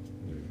 with that.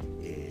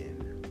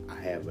 And I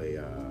have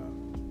a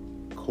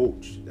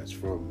coach that's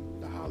from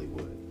the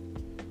Hollywood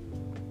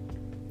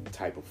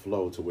type of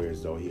flow, to where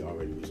as though he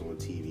already was on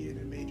TV and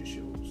in major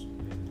shows.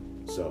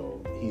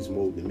 So he's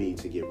molding me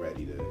to get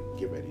ready to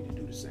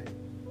do the same.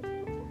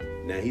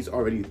 Now he's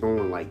already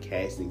throwing like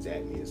castings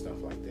at me and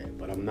stuff like that,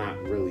 but I'm not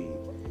really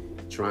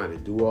trying to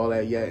do all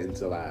that yet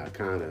until I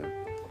kind of,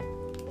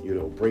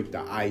 break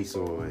the ice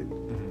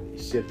on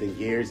shifting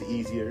gears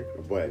easier.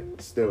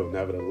 But still,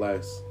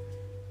 nevertheless,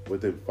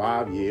 within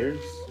 5 years,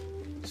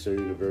 Sir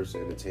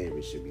Universal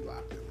Entertainment should be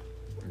locked in.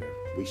 Yeah.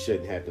 We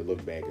shouldn't have to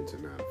look back into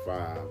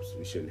 9-to-5s.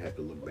 We shouldn't have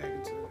to look back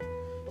into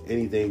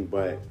anything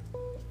but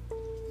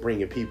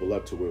bringing people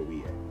up to where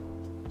we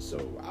at. So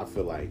I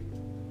feel like,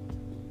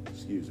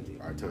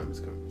 our time has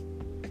come.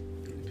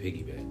 And the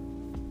piggyback.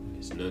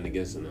 It's nothing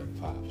against the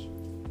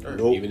 9-to-5s.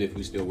 Nope. Even if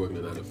we still working a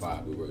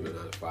 9-to-5, we're working a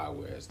 9-to-5,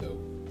 whereas though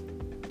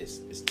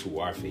it's to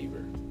our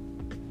favor.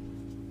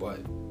 But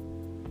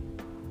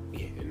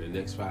yeah, in the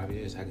next 5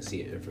 years, I can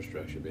see an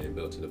infrastructure being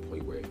built to the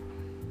point where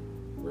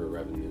we're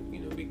revenue. You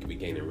know, we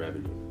gaining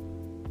revenue.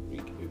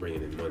 We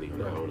bringing in money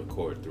on our own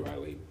accord through our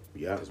label.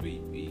 Yeah. Because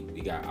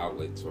we got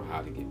outlets on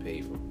how to get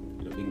paid from.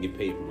 You know, we can get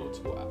paid from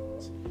multiple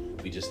outlets.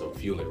 We just don't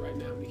fuel it right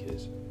now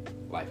because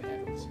life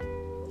happens.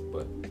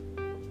 But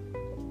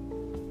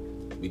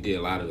we did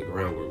a lot of the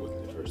groundwork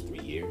within the first 3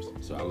 years.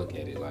 So I look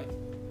at it like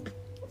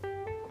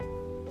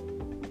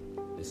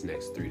this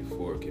next 3 to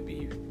 4 could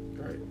be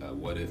a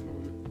what if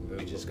moment.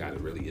 We just gotta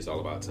really. It's all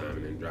about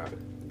timing and dropping.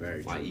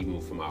 Very like true.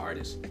 even for my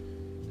artists,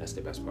 that's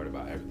the best part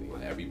about everything.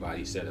 Like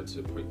everybody's set up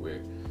to the point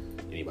where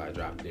anybody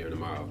drop there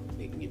tomorrow,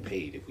 they can get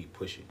paid if we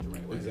push it the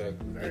right way.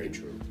 Exactly. Very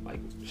true. Like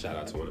shout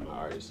out to one of my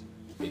artists.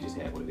 They just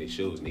had one of their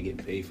shows and they get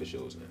paid for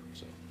shows now.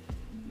 So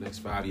next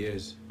 5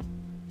 years,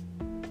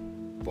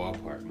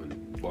 ballpark money,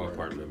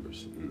 ballpark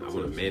numbers. And I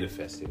want to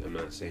manifest it. I'm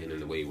not saying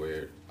in a way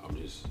where I'm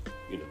just,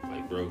 you know,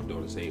 like bro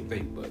doing the same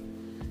thing, but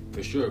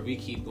for sure if we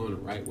keep going the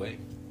right way.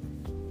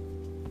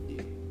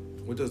 Yeah.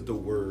 What does the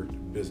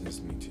word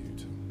business mean to you,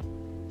 too?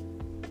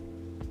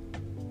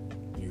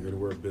 You hear the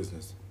word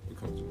business, what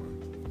comes to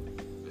mind?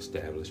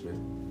 Establishment,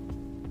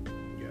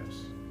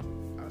 Yes.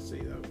 I'll say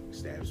the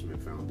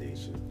establishment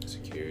foundation.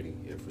 security,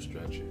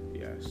 infrastructure,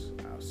 Yes.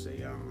 I'll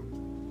say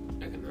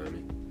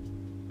economic,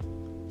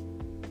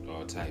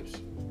 all types,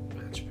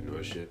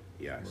 entrepreneurship.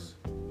 yes.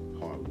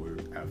 Hard work,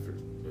 effort.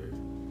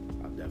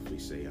 I'll definitely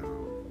say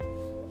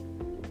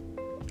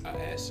An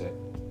asset.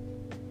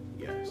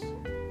 yes.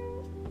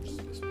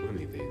 There's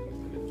plenty of things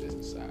within the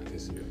business side.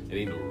 It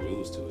ain't no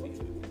rules to it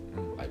either.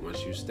 Like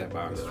once you step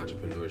out into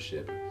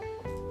entrepreneurship,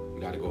 you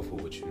got to go for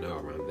what you know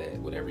around that.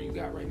 Whatever you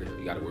got right now,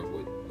 you got to work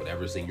with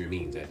whatever's in your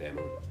means at that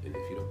moment. And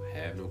if you don't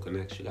have no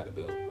connects, you got to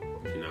build.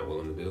 If you're not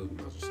willing to build, you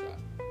might as well stop.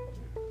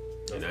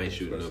 And I ain't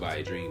shooting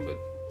nobody's dream, but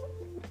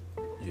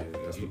Yeah,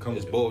 that's what comes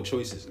there's with bold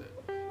choices now.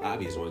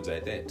 Obvious ones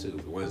at that too.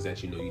 The ones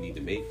that you know you need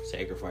to make,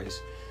 sacrifice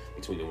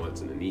between the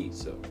wants and the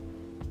needs. So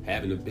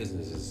having a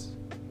business is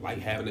like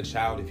having a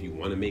child if you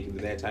want to make it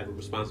that type of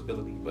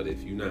responsibility. But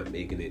if you're not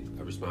making it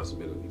a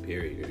responsibility,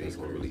 period, it ain't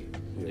gonna really,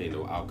 there ain't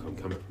no outcome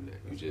coming from that.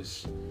 You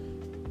just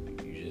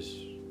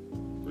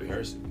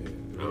rehearsing.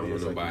 Yeah, I don't know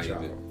it's like nobody your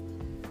that.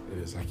 child. It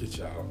is like your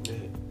child. Yeah.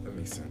 That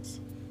makes sense.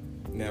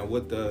 Now,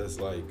 what does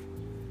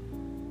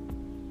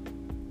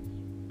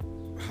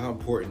how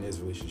important is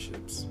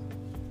relationships?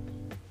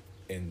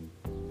 And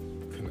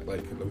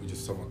we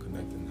just talking about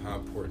connecting. How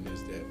important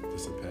is that to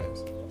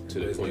surpass To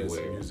the point business,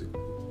 where- music,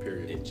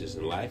 period. And just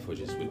in life or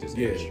just with this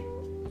Yeah, industry?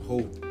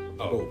 whole.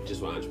 Oh,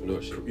 just with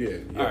entrepreneurship.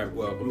 Yeah. All right.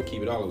 Well, I'm gonna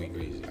keep it all the way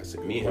greasy. That's a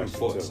good Me and him question,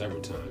 fought too.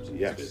 several times in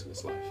Yes. his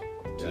business life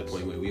to the Yes.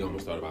 point where we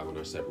almost thought about going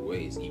our separate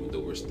ways. Even though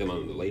we're still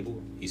under the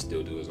label, he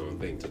still do his own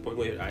thing. To the point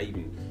where Right.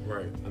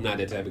 I'm not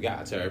that type of guy.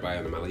 I tell everybody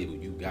under my label,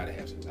 you gotta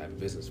have some type of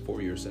business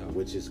for yourself.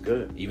 Which is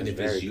good. Even That's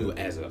if it's very you good.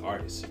 as an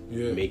artist,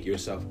 Yeah. make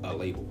yourself a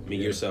label, make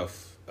Yeah.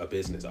 yourself a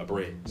business, a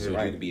brand, so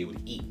Right. you can be able to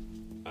eat.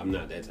 I'm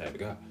not that type of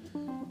guy.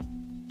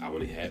 I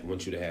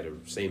want you to have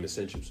the same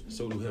essentials.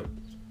 So do him.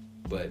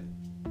 But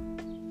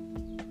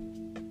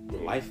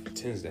when life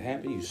tends to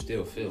happen, you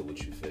still feel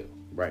what you feel.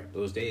 Right.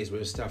 Those days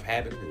where stuff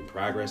happened and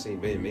progress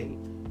ain't been made,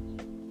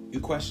 you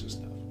question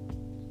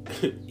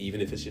stuff,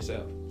 even if it's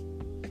yourself.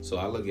 So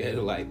I look at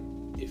it like,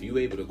 if you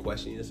able to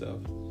question yourself,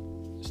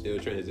 still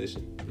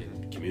transition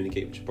and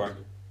communicate with your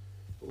partner,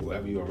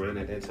 whoever you're around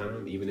at that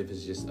time, even if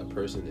it's just a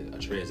person, a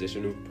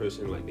transitional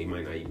person, like they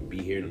might not even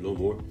be here no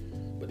more,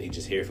 but they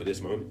just here for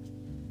this moment.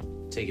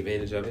 Take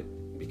advantage of it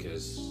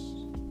because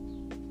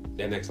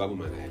that next level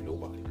might not have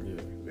nobody.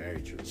 Yeah.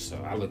 Very true. So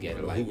I look at it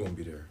Who like, gonna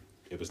be there?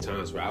 it was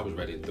times where I was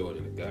ready to throw it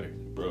in the gutter.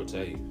 Bro,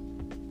 tell you,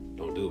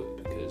 don't do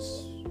it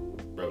because,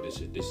 bro, this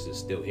is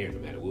still here no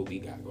matter what we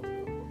got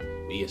going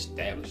on. We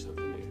established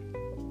something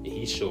there. And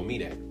he showed me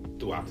that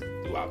throughout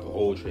the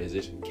whole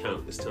transition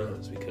countless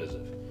times because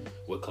of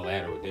what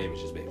collateral damage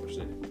is being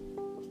presented.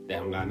 That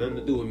don't got nothing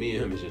to do with me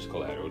and him, it's just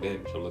collateral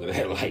damage. I'm looking at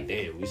it like,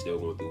 damn, we still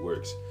going through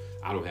works.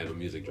 I don't have no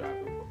music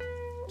dropping.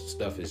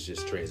 Stuff is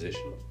just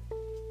transitional.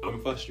 I'm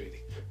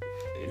frustrated.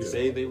 And the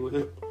same thing with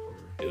him.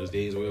 There was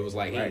days where it was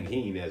like, Right. he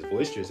ain't as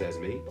boisterous as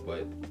me,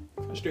 but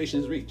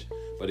frustrations reach.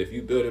 But if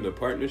you build in a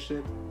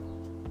partnership,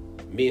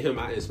 me and him,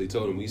 I instantly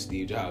told him we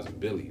Steve Jobs and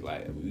Billy.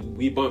 Like,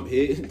 we bump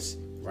heads.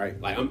 Right.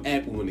 Like, I'm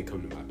Apple when it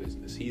comes to my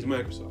business. He's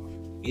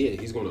Microsoft. Yeah,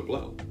 he's going to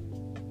blow.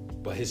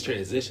 But his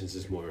transitions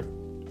is more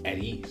at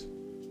ease.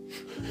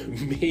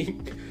 Me,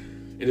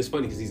 and it's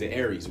funny because he's an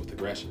Aries with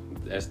aggression.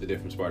 That's the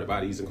difference part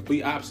about it. He's a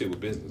complete opposite with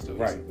business. Though.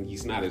 Right.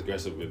 He's not as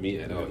aggressive with me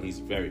at all. He's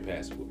very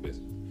passive with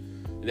business.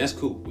 And that's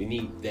cool. We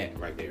need that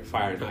right there.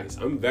 Fire and ice.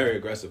 I'm very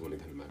aggressive when it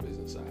comes to my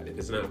business side. If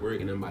it's not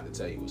working, I'm about to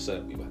tell you what's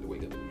up. We about to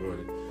wake up in the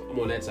morning. I'm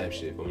on that type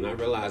shit. But when I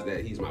realize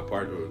that he's my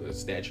partner on the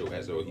stature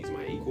as though he's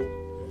my equal,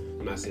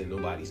 I'm not saying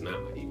nobody's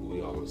not my equal.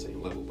 We all on the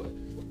same level.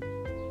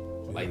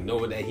 But like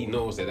knowing that he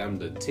knows that I'm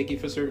the ticket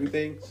for certain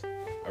things,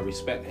 a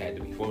respect had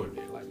to be formed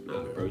there. Like,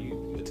 nah, bro,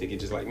 you a ticket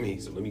just like me.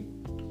 So let me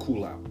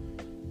cool out.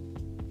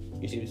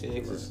 You see what I'm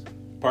saying? 'Cause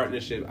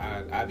partnership,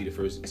 I'd be the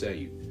first to tell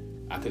you.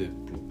 I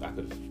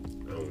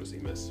don't don't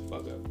want to say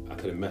fuck up. I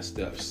could have messed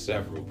up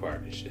several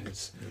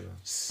partnerships,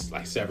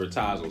 like several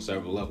ties on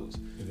several levels,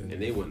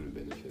 and they wouldn't have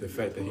benefited. The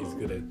fact that he's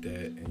good at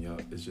that and y'all,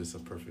 it's just a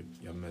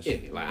perfect y'all mesh. Yeah,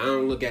 like I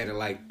don't look at it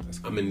like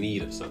I'm in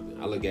need of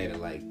something. I look at it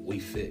like we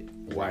fit.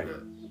 Why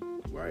not?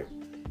 Right.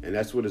 And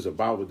that's what it's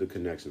about with the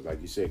connections.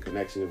 Like you said,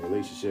 connections and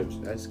relationships,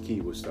 that's key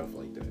with stuff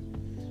like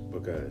that.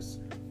 Because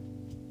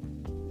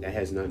that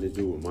has nothing to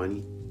do with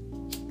money.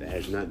 That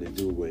has nothing to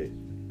do with,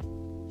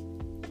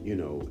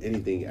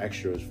 anything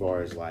extra as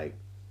far as like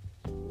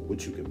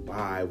what you can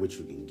buy, what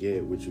you can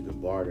get, what you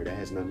can barter. That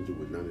has nothing to do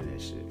with none of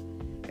that shit.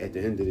 At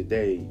the end of the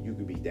day, you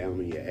could be down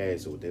on your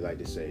ass, or what they like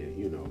to say,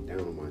 down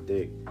on my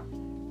dick.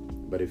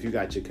 But if you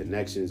got your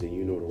connections and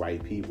you know the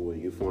right people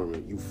and you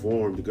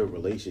formed good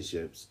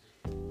relationships,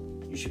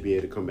 you should be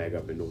able to come back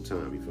up in no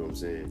time. You feel what I'm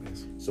saying?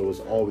 Yes. So it's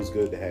always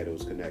good to have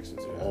those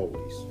connections.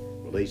 Always.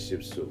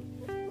 Relationships too.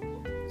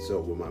 So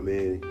with my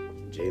man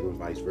Jalen,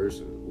 vice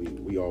versa,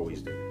 we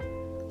always do.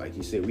 Like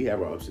you said, we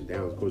have our ups and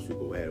downs. Of course, we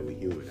go ahead and we're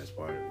human. That's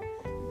part of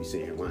it. We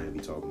sit here lying. We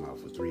talking about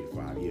for 3 to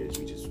 5 years.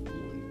 We just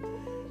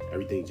doing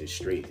everything just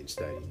straight and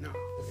steady. No.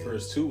 The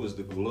first 2 was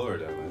the galore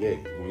though. Like, Yeah.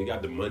 When we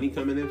got the money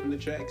coming in from the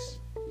tracks,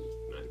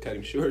 not to cut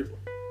him short,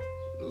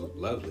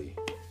 lovely.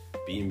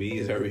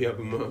 B&B's every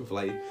other month.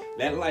 Like,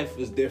 that life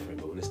was different.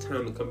 But when it's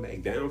time to come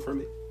back down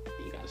from it,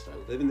 you gotta start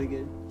living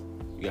again.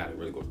 You gotta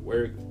really go to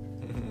work.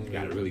 You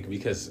gotta really,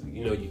 because,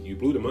 you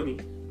blew the money.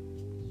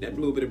 That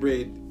little bit of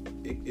bread,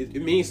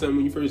 it means something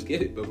when you first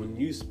get it. But when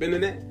you spending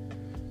that,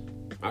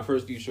 my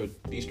first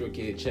Distro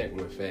Kid check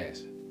went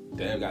fast.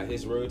 Dad got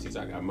his royalties,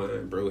 I got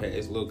mine. Bro had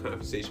his little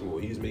compensation for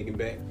what he was making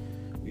back.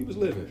 We was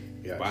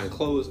living. Yes. Buying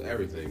clothes,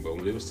 everything. But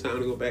when it was time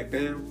to go back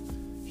down,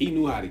 he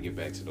knew how to get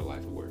back to the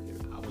life of work.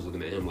 And I was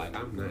looking at him like,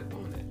 I'm not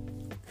doing that.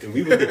 And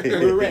we were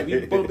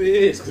bumping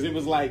heads because it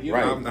was like,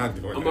 right. I'm not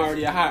doing I'm that.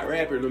 already a hot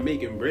rapper and I'm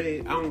making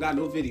bread. I don't got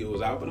no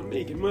videos out, but I'm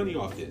making money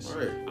off this.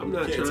 Right. I'm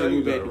not Can't trying tell to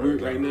you go back to that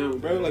work right right now. now,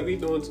 bro. Like, we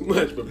doing too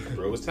much. But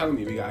bro was telling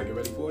me we gotta get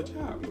ready for a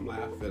job. I'm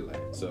like, I feel like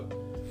it. So,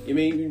 you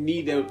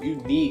need that.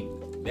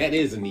 That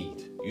is a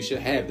need. You should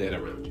have that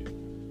around you.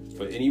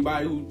 For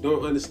anybody who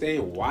don't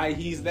understand why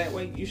he's that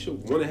way, you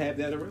should want to have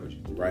that around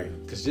you. Right.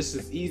 Because just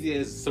as easy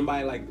as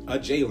somebody like a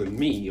Jalen,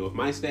 me, of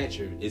my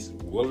stature, is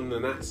willing to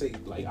not say,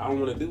 like, I don't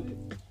want to do it.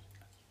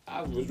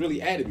 I was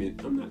really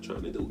adamant, I'm not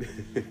trying to do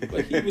it.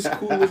 But he was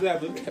cool as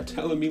ever, kept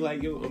telling me,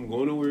 like, yo, I'm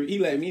going to work. He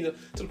let me know,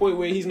 to the point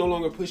where he's no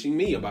longer pushing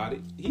me about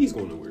it. He's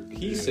going to work.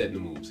 He's setting the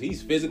moves.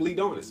 He's physically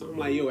doing it. So I'm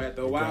like, yo,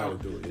 after a while,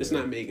 it's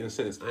not making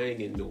sense. I ain't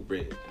getting no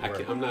bread.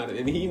 I'm not,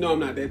 and he know I'm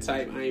not that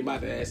type. I ain't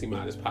about to ask him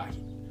out his pocket.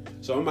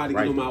 So I'm about to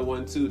give him my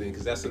 1-2 then,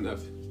 because that's enough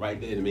right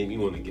there to make me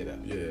want to get up.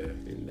 Yeah.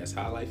 And that's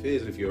how life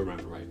is if you're around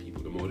the right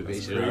people. The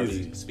motivation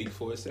already speaks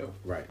for itself.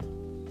 Right.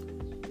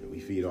 And we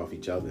feed off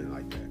each other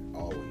like that,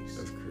 always.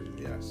 That's crazy.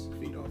 Yes,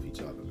 feed off each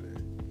other,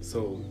 man.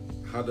 So,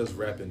 how does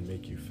rapping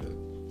make you feel?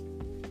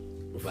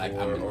 Before Like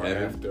I'm in or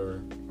heaven? after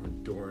or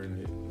during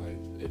it?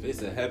 Like, If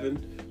it's a heaven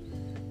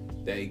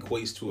that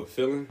equates to a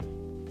feeling,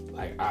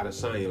 like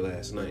Adesanya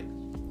last night.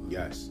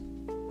 Yes.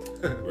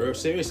 Bro,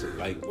 seriously,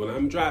 like when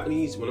I'm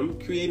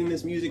creating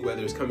this music,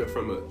 whether it's coming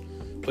from a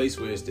place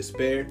where it's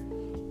despair,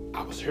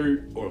 I was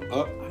hurt, or I'm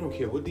up, I don't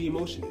care what the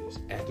emotion is.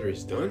 After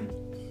it's done,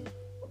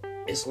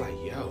 it's like,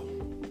 yo,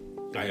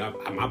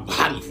 like my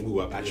body flew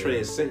up. I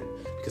transcend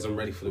because I'm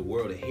ready for the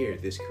world to hear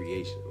this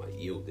creation. Like,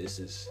 yo, this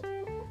is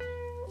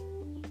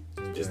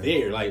just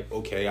there. Like,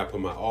 okay, I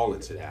put my all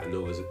into that. I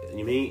know it's,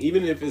 you mean,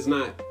 even if it's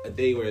not a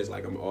day where it's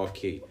like I'm off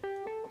key,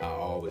 I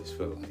always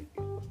feel like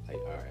all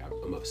right,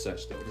 I'm of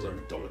such though, because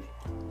I'm doing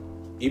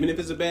it. Even if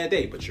it's a bad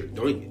day, but you're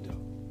doing it though.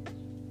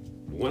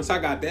 Once I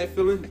got that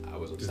feeling, I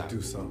was just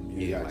do something.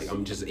 Yeah, like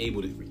I'm just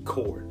able to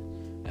record.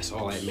 That's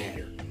all that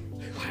matters.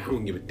 Like, I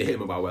don't give a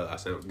damn about whether I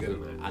sound good or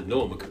not. I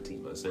know I'm gonna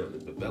continue my sound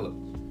and develop.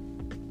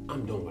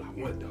 I'm doing what I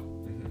want though.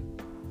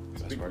 Mm-hmm.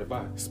 That's part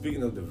about it.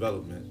 Speaking of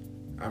development,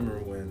 I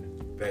remember when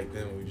back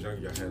then when we was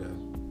younger, y'all had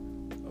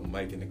a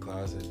mic in the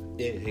closet.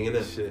 Yeah, hanging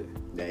up. Shit.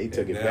 Yeah, he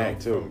took it back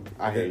too.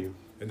 I hear you.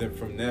 And then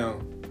from now,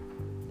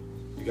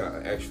 you got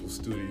an actual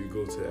studio. You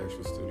go to the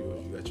actual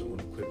studios. You got your own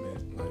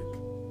equipment.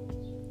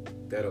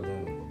 Like that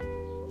alone,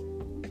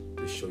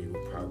 they show you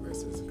what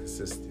progress is and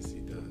consistency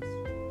does.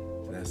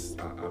 And that's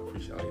I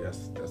appreciate. Like,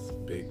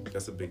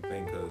 that's a big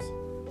thing because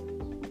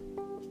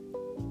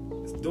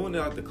it's doing it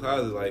out the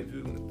closet. Like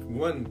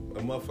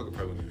a motherfucker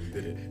probably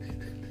did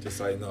it. Just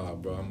like nah,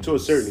 bro. To a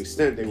certain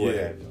extent, they would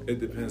have.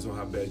 It depends on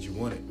how bad you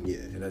want it. Yeah.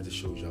 And that just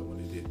shows y'all when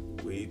they did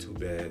way too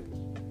bad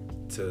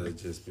to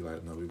just be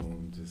like, no, we're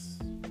gonna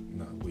just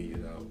not wait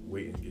it out,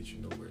 wait and get you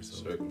nowhere.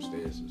 So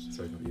Circumstances.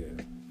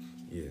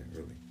 Yeah,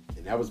 really.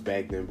 And that was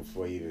back then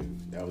before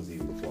that was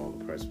even before all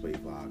the press play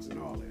vlogs and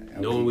all that.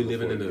 Knowing we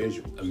living in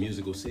a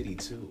musical city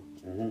too.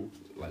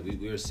 Mm-hmm. Like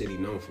we're a city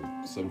known for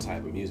some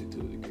type of music to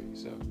a degree.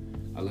 So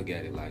I look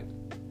at it like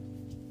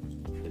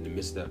in the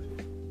midst of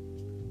it,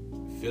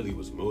 Philly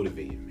was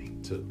motivating me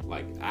to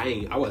like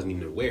I wasn't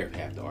even aware of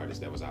half the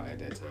artists that was out at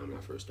that time when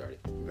I first started.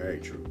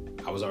 Very true.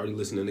 I was already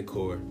listening to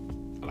Core.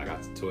 Like I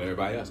told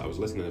everybody else, I was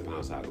listening to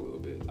Pound Side a little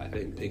bit. I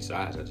didn't pick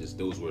sides.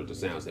 Those were the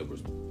sounds that were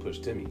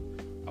pushed to me.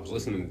 I was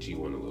listening to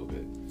G1 a little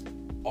bit.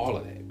 All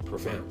of that,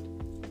 profound.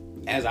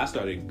 As I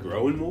started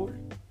growing more,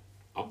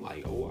 I'm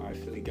like, oh, I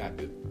really got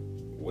the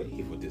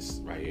wave with this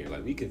right here.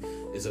 Like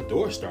it's a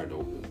door starting to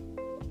open.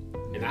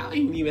 And I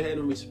ain't even had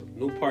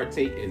no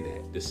partake in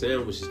that. The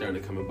sound was just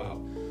starting to come about.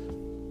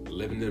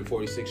 Living in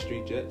 46th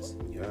Street Jets,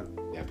 Yeah.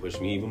 that pushed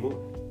me even more.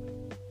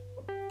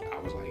 I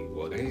was like,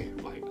 well, damn,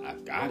 like I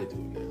gotta do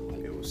it now.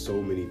 Like There was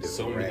so many different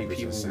so many rappers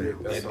people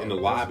and sounds. in the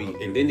lobby,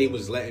 and then they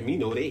was letting me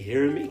know they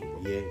hearing me.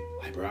 Yeah.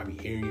 Like, bro, I be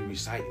hearing you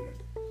reciting.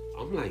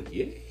 I'm like,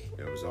 yeah.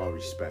 That was all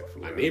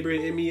respectful. My neighbor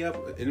hit me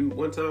up, and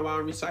one time while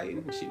I'm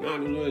reciting, she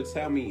not even to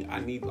tell me I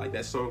need, like,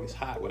 that song is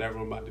hot, whatever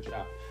I'm about to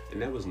drop.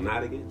 And that was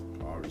not again.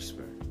 All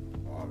respect.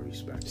 All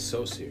respect.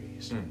 So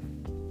serious.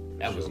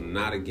 That was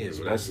not again.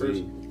 When I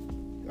Especially,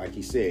 first, like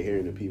he said,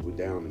 hearing the people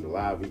down in the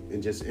lobby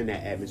and just in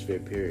that atmosphere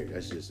period,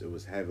 it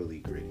was heavily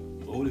gritty.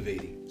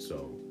 motivating.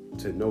 So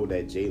to know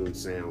that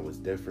Jalen's sound was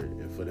different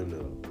and for them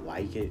to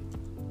like it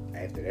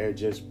after they're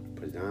just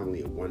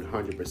predominantly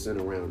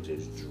 100% around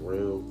just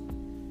drill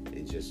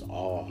and just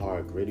all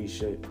hard gritty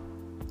shit,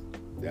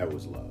 that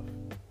was love.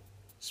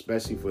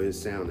 Especially for his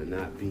sound to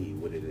not be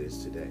what it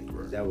is today.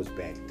 That was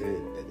back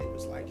then that they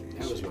was liking his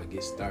That was shit. my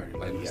get started.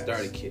 Like, when I Yes.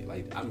 started, kid,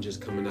 like, I'm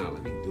just coming out.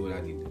 Let me do what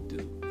I need to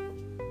do.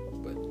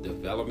 But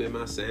developing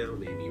my sound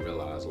made me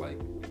realize, like,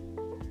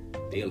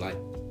 they like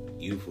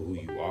you for who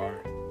you are.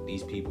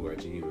 These people are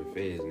genuine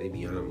fans, and they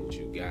beyond what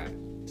you got.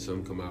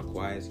 Some come out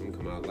quiet, some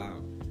come out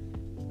loud.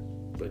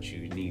 But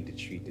you need to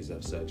treat this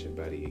as such and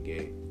better your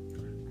game.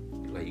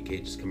 Like, you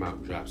can't just come out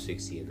and drop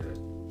 60 and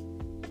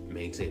not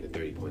maintain a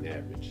 30-point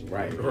average.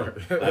 Right.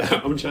 Like,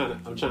 I'm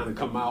trying to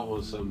come out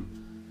on some.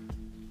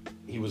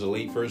 He was a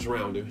late first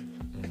rounder.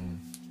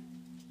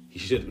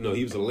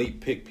 He was a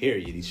late pick,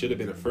 period. He should have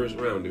been a first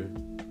rounder.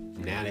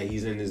 Now that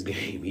he's in this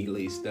game, he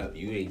laced up.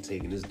 You ain't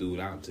taking this dude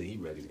out until he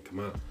ready to come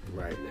out.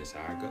 Right. And that's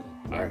how I go.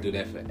 I Right. do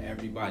that for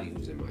everybody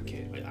who's in my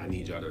camp. Like, I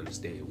need y'all to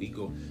understand. We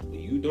go,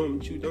 when you doing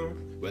what you doing,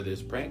 whether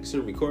it's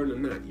practicing, recording or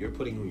not, you're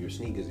putting on your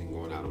sneakers and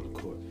going out on the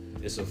court.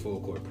 It's a full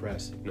court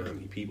press. You know how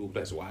many people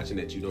that's watching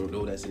that you don't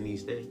know that's in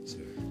these things?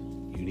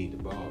 You need the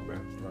ball, bro.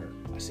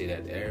 Right. I say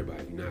that to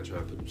everybody. You're not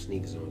trying to put them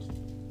sneakers on.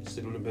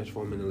 Sit on the bench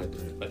for a minute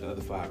and let the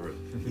other five run.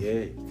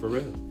 Yeah. For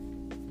real.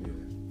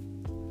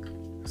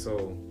 Yeah.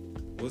 So,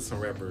 what's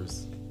some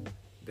rappers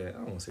that I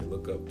don't want to say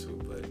look up to,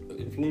 but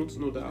Influence,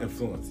 no doubt.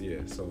 influence? Yeah.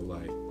 So,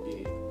 like,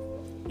 Yeah.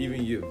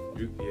 even you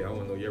I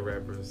want to know your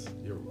rappers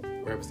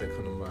that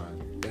come to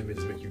mind. That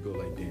just make you go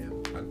like, damn,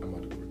 I'm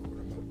about to go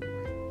record.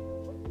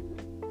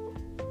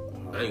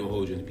 I ain't gonna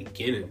hold you in the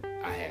beginning.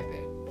 I had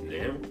that.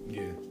 Now,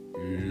 Yeah.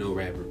 no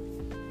rapper.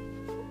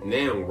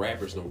 Now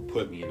rappers don't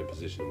put me in a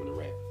position to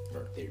rap.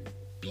 Right. Their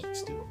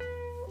beats do.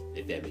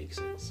 If that makes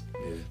sense.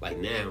 Yeah. Like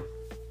now,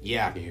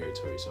 yeah, I can hear a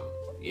Tory song.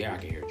 Yeah, I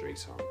can hear a Drake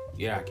song.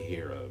 Yeah, I can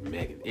hear a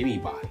Megan.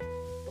 Anybody.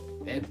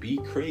 That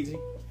beat crazy,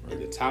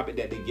 and the topic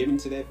that they give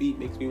into that beat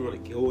makes me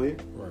want to go in.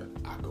 Right.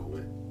 I go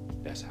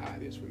in. That's how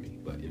it is for me.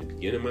 But in the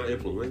beginning, my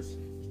influence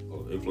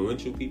or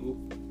influential people,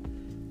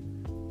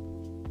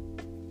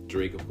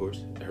 Drake, of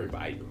course.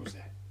 Everybody knows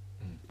that.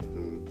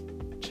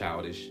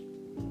 Childish,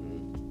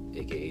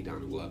 aka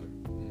Donald Glover,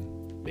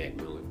 Mac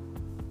Miller,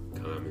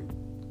 Common,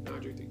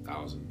 Andre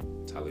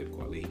 3000, Talib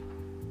Kweli.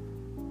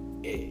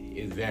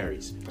 It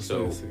varies.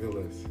 So, it's a good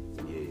list.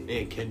 yeah,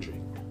 and Kendrick.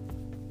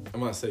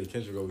 I'm about to say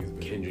Kendrick always been.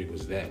 Kendrick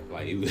was that.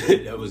 Like, it was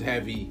that was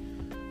heavy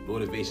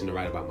motivation to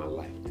write about my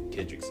life.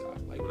 Kendrick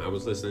side. Like, when I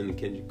was listening to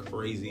Kendrick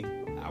crazy,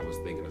 I was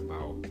thinking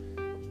about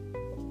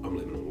I'm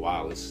living on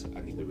Wallace.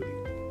 I need to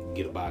really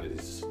get about it.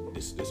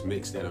 This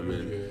mix that I'm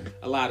in. Yeah.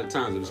 A lot of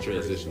times it was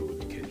transitional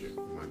with Kendrick.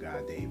 My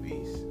guy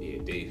Davies. Yeah,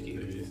 Dave gave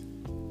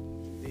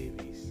it.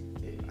 Davies.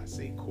 I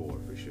say core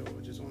for sure,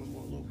 just on a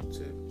more local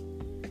tip.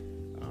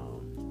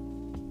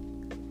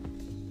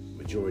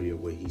 Majority of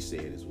what he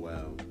said as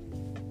well.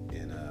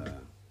 And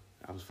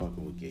I was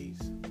fucking with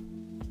Gates.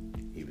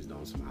 He was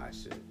doing some hot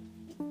shit.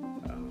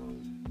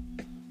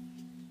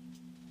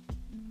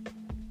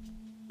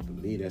 For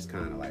me, that's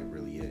kind of like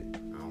really it.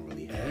 I don't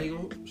really have. Hang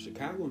on,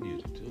 Chicago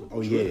music too.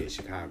 Oh yeah,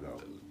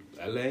 Chicago.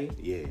 LA.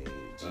 Yeah.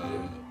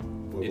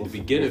 In the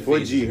beginning before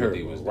phases, G what Herb,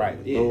 they was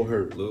right? doing. Lil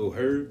Herb, Lil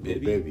Herb, Lil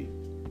Bibby, Bibby,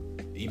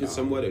 even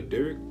somewhat of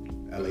Dirk,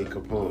 L.A.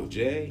 Capone.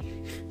 Jay,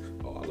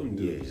 all them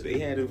dudes. Yeah. They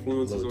had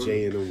influences Lil on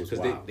J and them was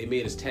because wild. they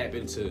made us tap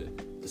into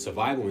the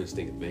survival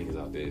instinct of things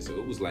out there. So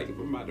it was like, if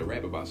I'm about to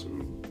rap about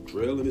some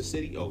drill in the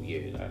city, oh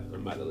yeah, I'm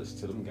about to listen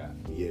to them guys.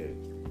 Yeah.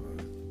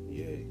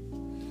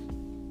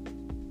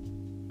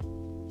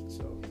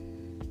 So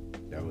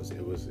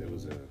it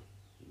was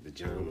the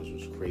genres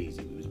was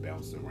crazy. We was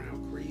bouncing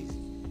around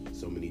crazy.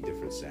 So many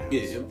different sounds.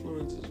 Yeah,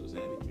 influences was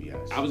heavy.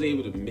 Yes. I was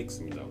able to mix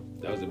them though.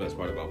 That was the best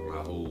part about my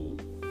whole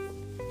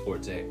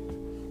forte.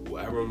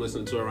 Whatever I'm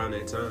listening to around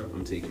that time,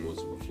 I'm taking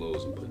most of the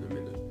flows and putting them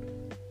in the.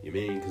 You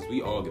mean? Because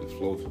we all get a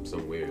flow from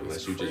somewhere,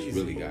 unless you just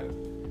really got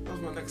it. That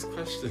was my next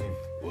question.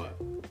 What?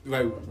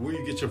 Like, where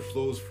you get your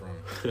flows from?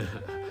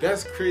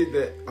 That's crazy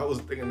that I was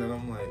thinking that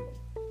I'm like,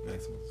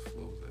 Maximus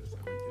flows. That's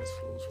how he gets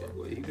flows from.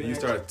 Well, he and you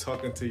start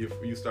talking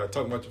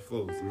about your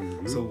flows.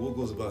 Mm-hmm. So what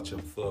goes about your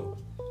flow?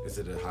 Is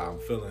it a how I'm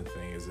feeling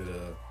thing? Is it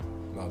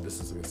a no?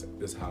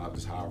 This how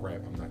I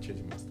rap. I'm not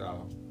changing my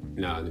style.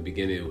 Nah, in the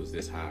beginning it was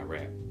this how I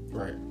rap.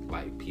 Right.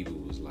 Like people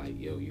was like,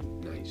 yo, you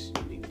nice,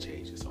 you need to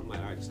change it. So I'm like,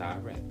 all right, this how I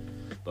rap.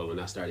 But when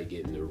I started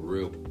getting the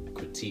real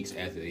critiques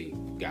after they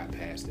got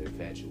past their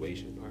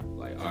infatuation part,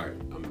 like, all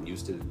right, I'm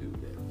used to the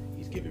dude now.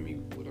 He's giving me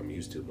what I'm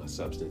used to. My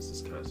substance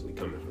is constantly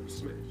coming from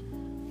Smash.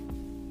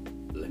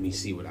 Let me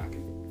see what I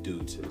can do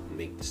to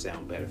make the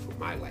sound better for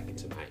my liking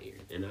to my ear.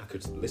 And I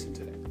could listen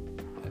to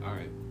that. Like, all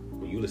right,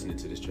 when you listening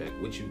to this track,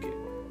 what you get?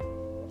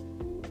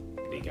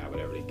 They got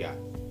whatever they got.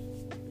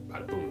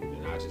 Bada boom.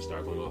 And I just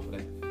start going off of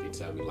that. They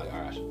tell me like, all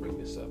right, I should bring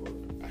this up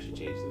or I should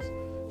change this.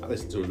 I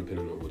listen to them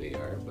depending on who they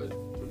are, but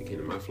when it came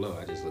to my flow,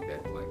 I just looked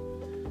at it like,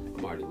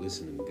 I'm already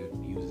listening to good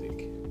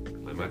music.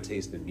 Like my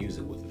taste in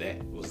music was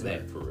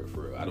that for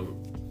real. I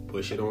don't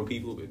push it on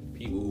people, but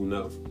people who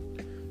know,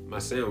 my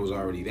sound was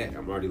already that.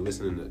 I'm already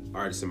listening to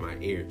artists in my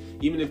ear.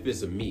 Even if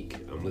it's a Meek,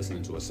 I'm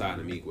listening to a side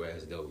of Meek,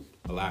 whereas though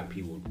a lot of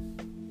people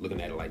looking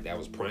at it like that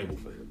was primal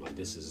for him. Like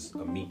this is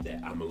a Meek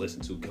that I'm gonna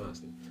listen to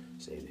constant.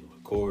 Same thing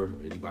with Core or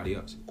anybody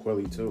else.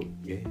 Quelly too.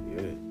 Yeah.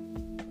 Yeah.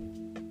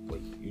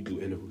 Like you do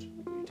intervals,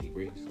 you take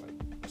breaks, like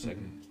a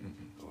second.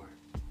 Mm-hmm. All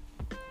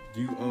right.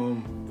 Do you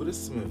what is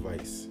some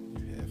advice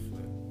you have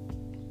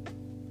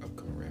for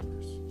upcoming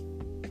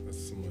rappers? That's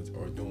similar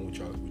or doing what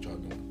y'all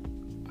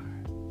doing?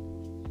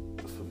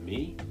 All right. For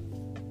me,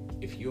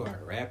 if you are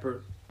a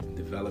rapper,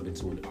 develop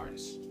into an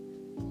artist.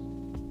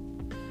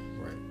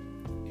 Right.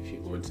 If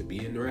you're going to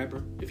be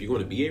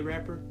a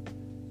rapper,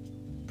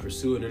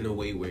 pursue it in a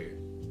way where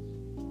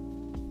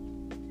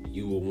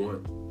you will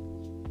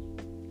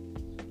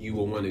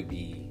want to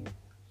be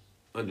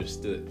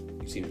understood.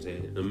 You see what I'm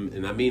saying?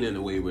 And I mean in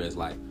a way where it's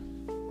like,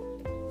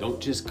 don't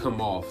just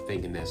come off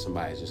thinking that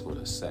somebody's just going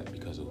to accept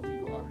because of who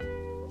you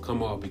are.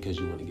 Come off because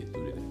you want to get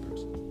through to that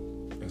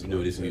person. That's You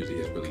know this music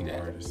is really that.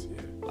 Artist,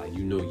 yeah. Like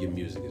you know your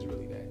music is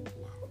really that.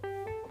 Wow.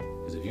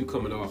 Because if you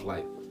coming off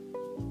like,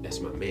 that's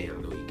my man,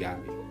 I know he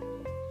got me,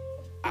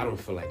 I don't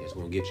feel like that's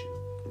going to get you.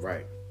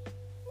 Right.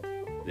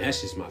 And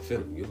that's just my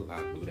feeling. You're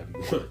allowed to do whatever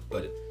you want.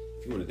 But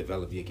if you want to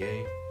develop your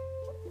game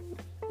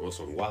on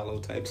some wallow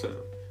type sound,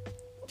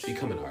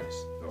 become an artist.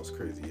 That was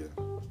crazy,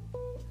 yeah.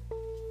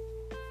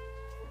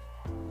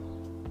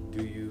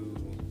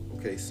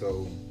 Okay,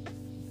 so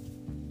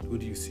who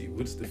do you see?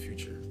 What's the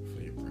future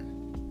for your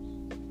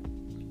brand?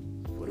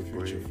 For the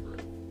future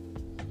brand.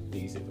 for it?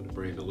 Easy for the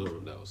brand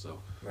alone though.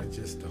 So Not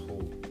just the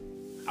whole.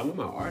 I want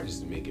my artists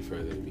to make it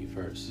further than me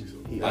first.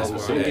 He That's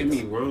always don't says- get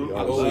me wrong. he I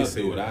always love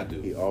say do what that. I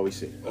do. He always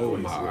said. I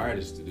want my always say.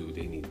 artists to do what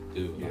they need to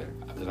do. Yeah.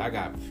 Because I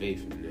got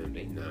faith in them.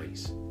 They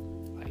nice.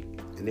 Like,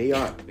 And they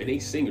are. and they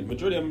singers.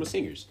 Majority of them are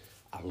singers.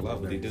 I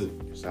love what they do.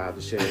 Shout out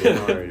to Shannon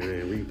Hard,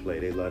 man. Replay.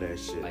 They love that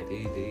shit. Like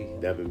they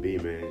Devin B,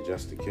 man.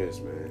 Just a Kiss,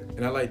 man.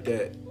 And I like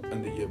that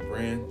under your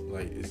brand,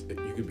 like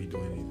you could be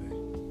doing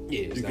anything. yeah.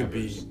 It's You could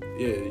diverse. be,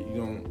 you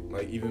don't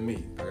like even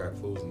me. I got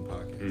clothes in the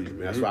pocket. Mm.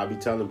 That's why I be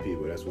telling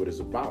people that's what it's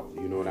about.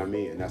 You know what I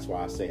mean? And that's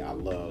why I say I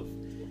love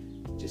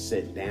just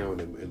sitting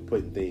down and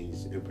putting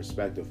things in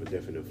perspective for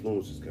different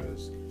influences.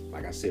 Because,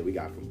 like I said, we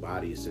got from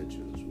body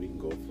essentials. We can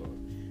go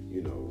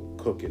from,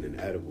 cooking and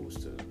edibles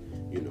to,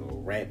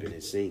 rapping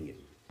and singing.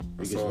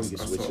 We can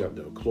switch up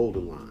the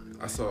clothing line.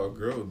 I saw a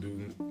girl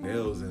do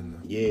nails and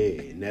Yeah,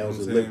 nails You know what and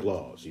I'm lip saying?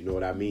 gloss. You know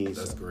what I mean?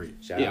 that's So, great.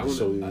 shout Yeah, out I to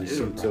So wanna- You an See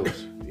too.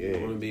 enterprise. I Yeah,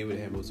 want to be able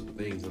to have multiple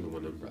things under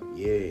one umbrella.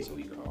 Yeah. So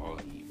we can all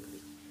eat. Man.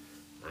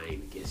 I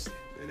ain't against that.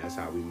 and that's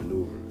how we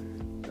maneuver,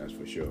 man. That's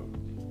for sure.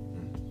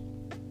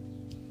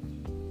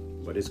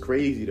 But it's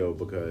crazy though,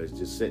 because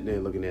just sitting there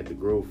looking at the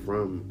growth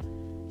from,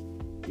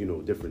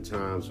 different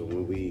times. So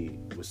when we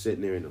were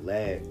sitting there in the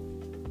lab,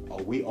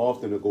 we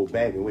often would go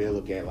back and we'll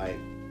look at like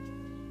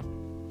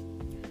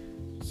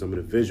some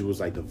of the visuals,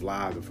 like the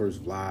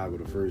first vlog or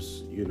the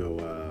first,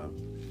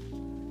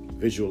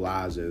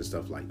 visualizer and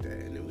stuff like that.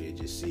 And then we'd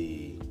just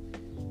see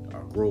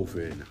our growth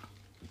and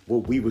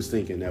what we was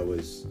thinking that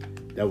was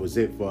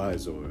it for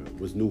us or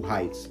was new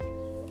heights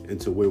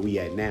into where we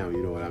at now,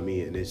 you know what I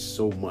mean? And it's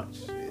so much.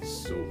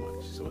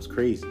 So it's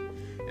crazy.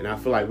 And I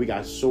feel like we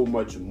got so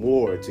much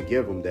more to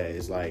give them that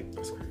it's like,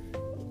 That's crazy.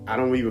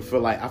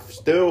 I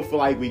still feel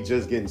like we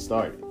just getting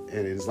started.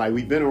 And it's like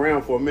we've been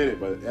around for a minute,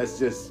 but that's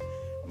just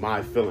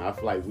my feeling. I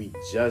feel like we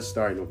just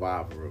starting to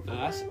vibe for real. No,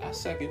 I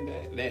second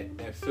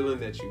that feeling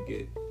that you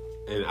get.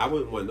 And I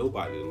wouldn't want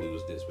nobody to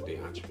lose this with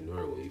their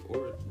entrepreneur wave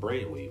or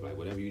brain wave, like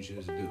whatever you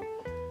choose to do.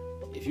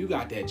 If you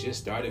got that just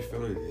started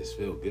feeling and this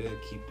feel good,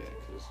 keep that,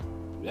 because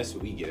that's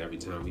what we get every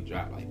time we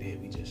drop. Like,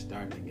 damn, we just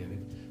started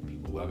again.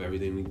 People love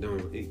everything we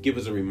done. It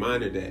gives us a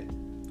reminder that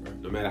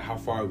no matter how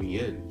far we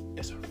in,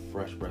 it's a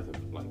fresh breath of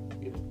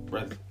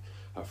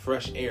a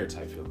fresh air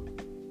type feeling.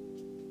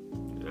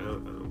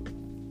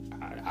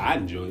 I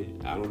enjoy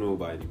it. I don't know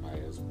about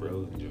anybody else,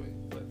 bro. Enjoy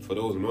it. But for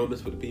those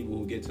moments, for the people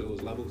who get to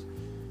those levels,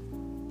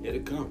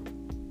 it'll come.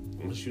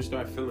 Once you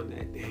start feeling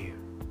that, damn,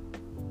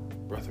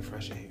 breath of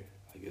fresh air.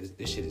 Like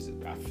this shit is,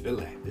 I feel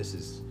that. This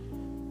is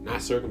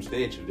not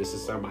circumstantial. This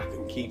is something I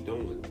can keep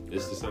doing.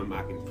 This is something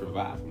I can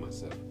provide for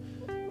myself.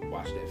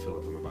 Watch that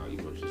feeling come about. You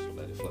want to just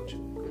let it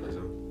fluctuate.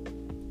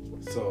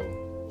 So,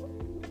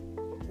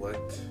 what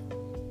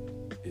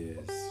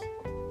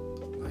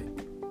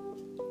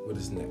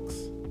is next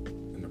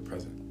in the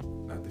present?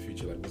 Not the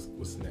future. Like,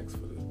 what's next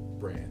for the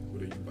brand?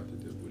 What are you about to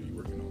do? What are you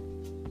working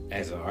on?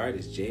 As an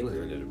artist,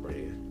 Jalen under the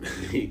brand.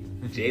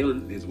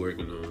 Jalen is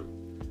working on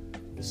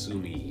the Sue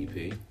Me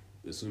EP.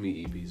 The Sue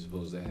Me EP is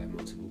supposed to have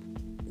multiple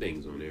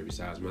things on there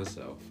besides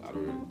myself. I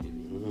don't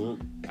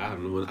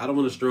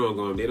want to strong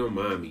arm. They don't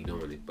mind me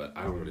doing it, but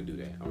I don't want to do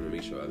that. I want to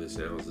make sure other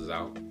sounds is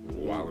out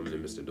while I'm in the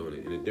midst of doing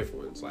it in a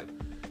different ones, like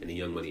in the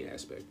Young Money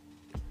aspect.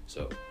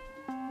 So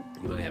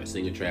you might have a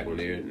singing track on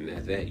there, and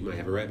after that, you might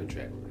have a rapping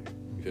track on there.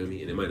 You feel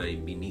me? And it might not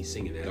even be me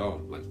singing at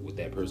all, like with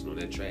that person on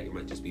that track. It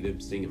might just be them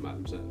singing by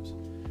themselves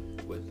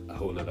with a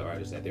whole other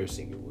artist that they're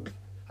singing with.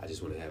 I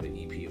just want to have an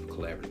EP of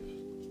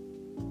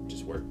collaborative,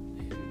 just work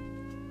and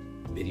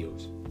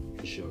videos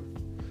for sure.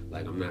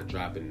 Like, I'm not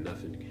dropping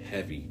nothing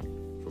heavy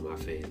for my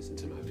fans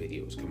until my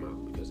videos come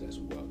out, because that's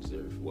well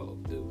deserved, well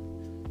due.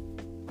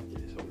 And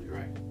it's only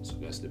right. So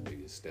that's the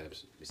biggest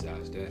steps.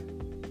 Besides that,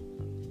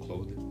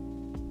 clothing.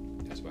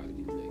 That's about to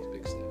be the next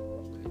big step.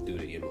 Like, do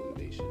the ear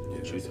motivation. Yeah,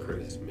 that's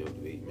crazy. That's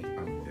motivate me.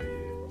 I need that,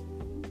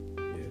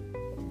 yeah.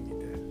 I need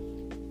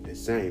that. It's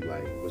same,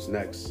 like, what's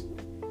next?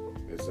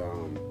 It's,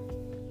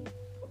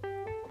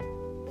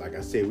 like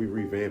I said, we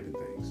revamping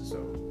things. So,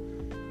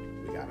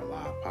 we got a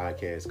live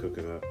podcast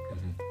cooking up.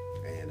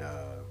 And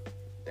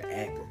the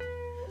acting,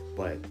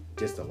 but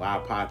just a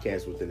live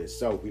podcast within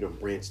itself, we done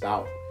branched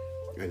out,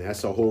 and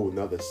that's a whole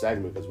nother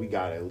segment, because we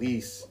got at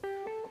least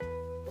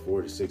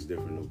 4 to 6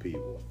 different new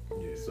people.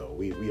 Yeah. So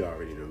we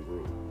already done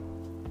grew.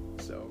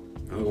 So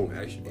I'm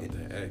gonna ask you about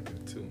that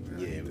acting too, man.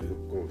 Yeah,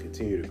 we're gonna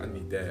continue to. I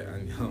need that. I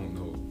don't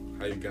know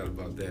how you got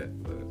about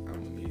that, but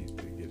I'm gonna need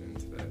to get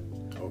into that.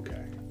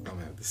 Okay. I'm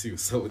gonna have to see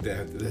what's up with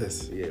that after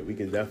this. Yeah, we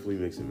can definitely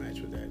mix and match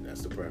with that.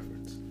 That's the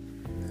preference.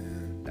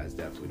 Man. That's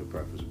definitely the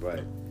preference.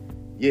 But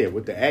yeah,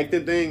 with the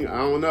acting thing, I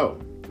don't know.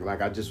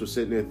 Like, I just was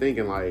sitting there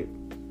thinking, like,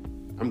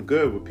 I'm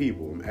good with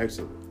people. I'm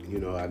excellent. You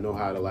know, I know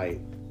how to, like,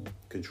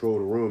 control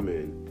the room,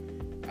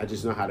 and I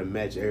just know how to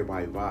match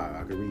everybody's vibe.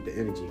 I can read the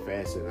energy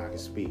faster than I can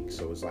speak.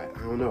 So it's like,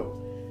 I don't know.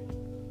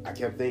 I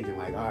kept thinking,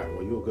 like, all right,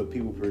 well, you're a good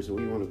people person.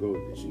 Where you want to go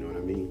with this? You know what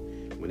I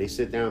mean? When they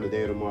sit down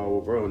today or tomorrow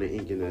with bro and they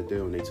inking that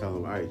deal and they tell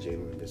them, all right,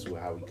 Jalen, this is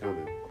how we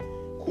coming.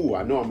 Cool,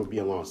 I know I'm going to be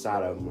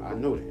alongside of them. I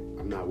know that.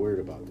 I'm not worried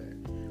about that.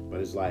 But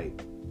it's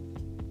like,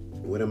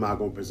 what am I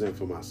going to present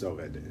for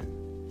myself at the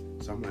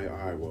end? So I'm like, all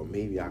right, well,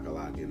 maybe I could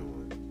lock in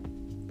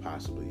on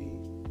possibly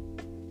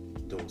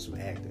doing some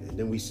acting. And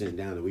then we sitting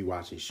down and we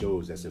watching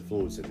shows that's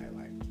influencing that,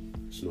 like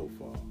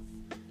Snowfall.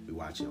 We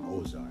watching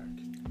Ozark.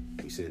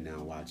 We sitting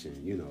down watching,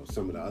 you know,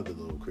 some of the other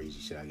little crazy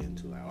shit I get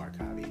into, like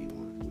Archive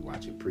 81. We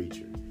watching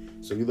Preacher.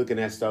 So we looking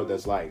at stuff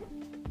that's like,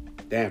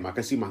 damn, I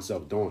can see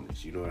myself doing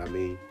this, you know what I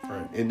mean?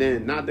 Right. And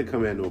then, not to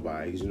come at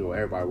nobody, because, you know,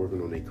 everybody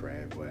working on their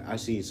craft, but I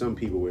see some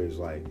people where it's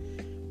like,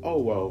 oh,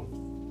 well,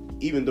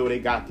 even though they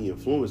got the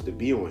influence to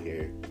be on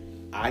here,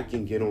 I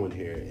can get on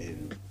here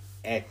and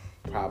act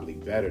probably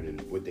better than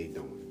what they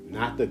doing.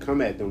 Not to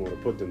come at them or to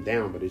put them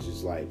down, but it's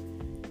just like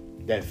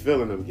that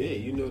feeling I'm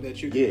getting. Yeah, you know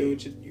that you can do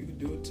it. You can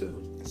do it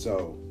too.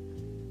 So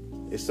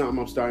it's something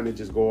I'm starting to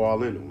just go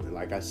all in on. And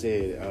like I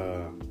said,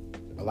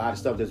 a lot of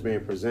stuff that's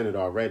being presented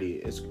already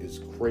is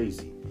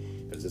crazy,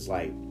 because it's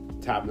like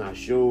top-notch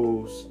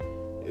shows,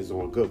 is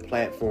on good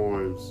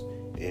platforms,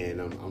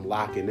 and I'm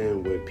locking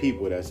in with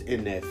people that's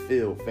in that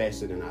field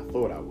faster than I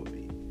thought I would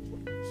be.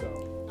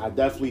 So I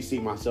definitely see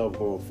myself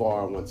going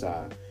far once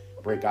I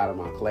break out of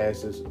my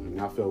classes and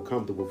I feel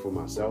comfortable for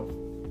myself.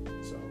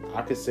 So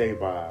I could say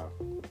by,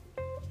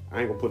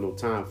 I ain't gonna put no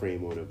time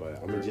frame on it, but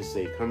I'm gonna just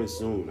say coming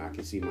soon, I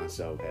can see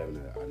myself having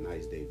a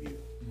nice debut.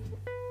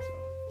 So.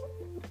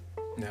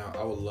 Now,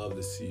 I would love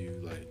to see you,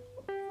 like,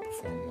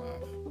 perform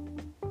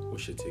live.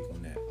 What's your take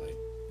on that? Like,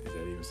 is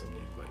that even something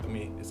you like? I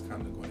mean, it's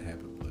kind of going to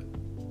happen,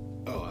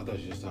 but... Oh, I thought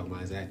you were just talking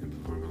about his acting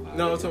performing live.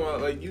 No, I'm talking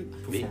about, like, you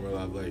performing Me?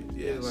 live. Like,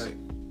 yeah, Yes. like,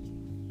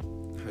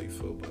 how you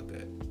feel about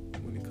that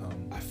when it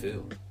comes? I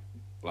feel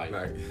like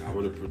Like- I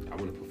want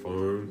to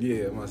perform.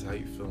 Yeah, how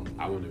you feeling?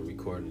 I want to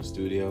record in the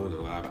studio in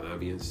a live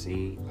ambient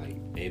scene, like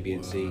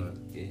ambient What? scene.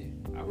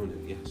 Yeah, I want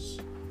to. Yes,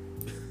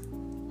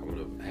 I want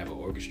to have an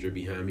orchestra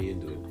behind me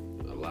and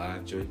do a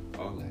live joint,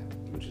 all that,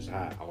 which is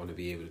hot. I want to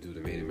be able to do the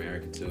Made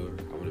America tour.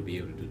 I want to be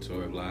able to do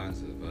tour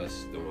vlogs of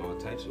us doing all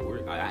types of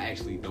work. I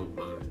actually don't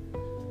mind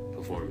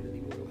performing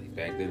anymore. Like,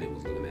 back then, it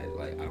was looking at it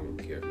like, I don't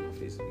care if my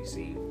face to be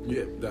seen.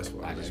 Yeah, that's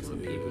what I just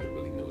want people to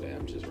really know that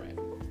I'm just rapping.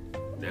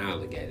 Now I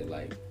look at it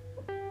like,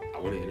 I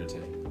want to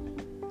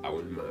entertain. I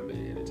wouldn't mind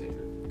being an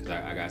entertainer. Because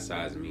I got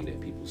sides of me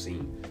that people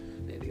seen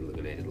that they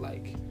looking at it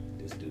like,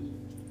 this dude,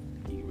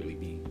 he can really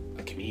be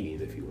a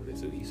comedian if he wanted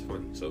to. He's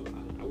funny. So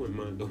I wouldn't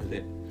mind doing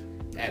that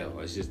at all.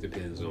 It just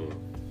depends on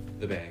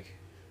the bag.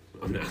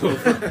 I'm not going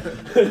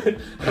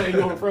I ain't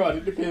going fraud.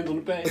 It depends on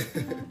the bag.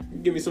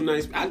 Give me some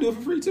nice, I do it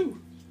for free too.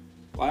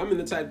 Like, I'm in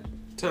the type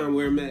time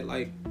where I'm at,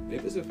 like,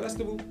 if it's a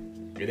festival,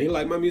 and they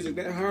like my music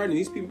that hard, and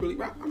these people really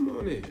rock, I'm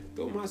on it.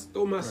 Throw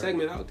my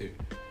segment out there.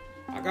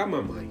 I got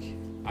my mic.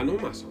 I know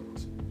my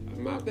songs.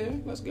 I'm out there.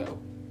 Let's go.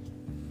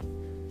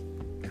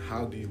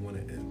 How do you want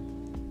to end?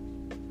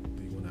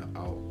 Do you want to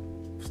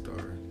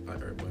outstar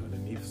everybody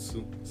underneath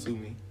sue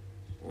me,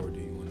 or do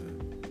you want to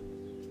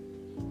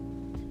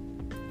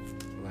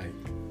like?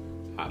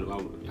 How do I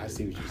want to? I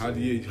see what you're How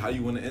saying. how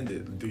you want to end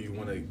it? Do you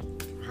want to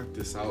rock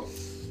this out?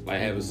 Like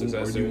have a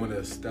successor? Or do you want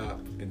to stop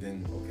and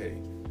then okay,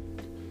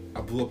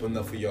 I blew up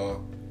enough for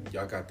y'all.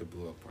 Y'all got the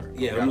blow up part.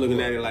 Yeah, I'm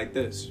looking at it like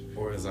this.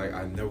 Or it's like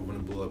I never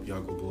want to blow up.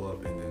 Y'all go blow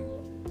up, and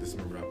then this is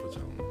where I put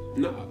y'all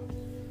on. Nah.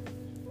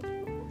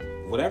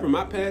 Whatever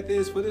my path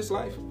is for this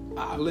life,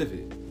 I live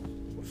it.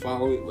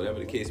 Follow it, whatever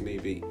the case may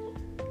be.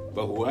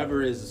 But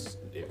whoever is,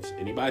 if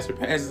anybody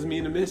surpasses me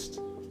in the midst,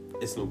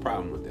 it's no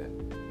problem with that.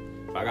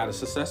 If I got a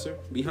successor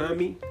behind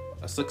me,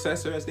 a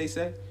successor as they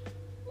say,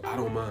 I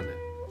don't mind that.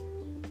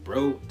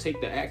 Bro,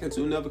 take the acting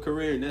to another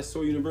career, and that's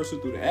so universal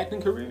through the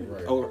acting career.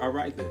 Right. Oh, all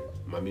right then.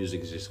 My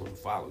music is just going to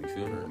follow. You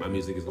feel me? My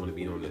music is going to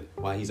be on the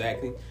while he's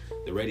acting.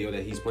 The radio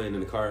that he's playing in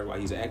the car while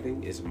he's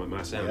acting is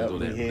my sound is on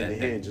that. Hand that, in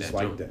hand, that, just that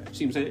like joint. that.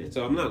 See what I'm saying?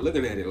 So I'm not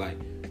looking at it like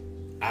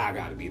I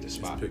gotta be the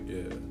spot.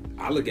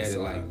 I look at it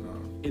like,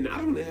 and I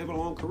don't have a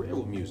long career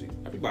with music.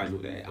 Everybody know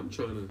that. I'm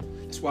trying to.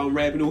 That's why I'm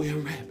rapping the way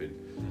I'm rapping.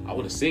 I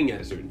want to sing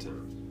at a certain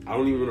time. I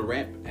don't even want to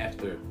rap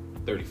after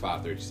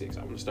 35, 36. I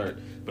want to start,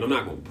 but I'm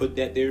not gonna put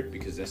that there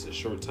because that's a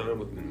short time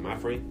within my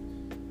frame.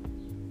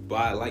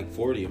 By like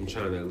 40, I'm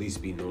trying to at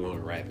least be no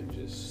longer rapping,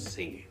 just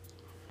singing,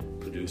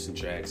 producing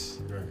tracks,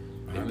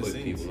 and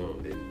putting people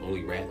on, and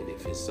only rapping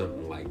if it's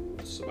something like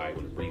somebody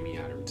want to bring me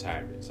out of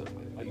retirement, something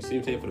like that. Like you see what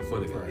I'm saying, for the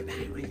fun of it. Like,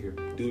 damn, right here,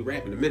 do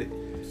rap in a minute.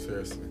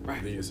 Seriously,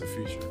 Right. Then it's a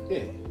future.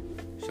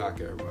 Yeah.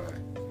 Shock everybody.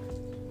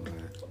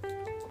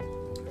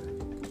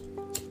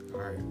 All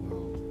right.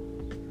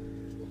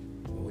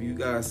 Well, you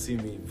guys see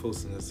me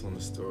posting this on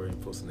the story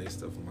and posting their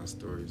stuff on my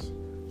stories.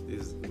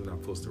 This is when I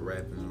post the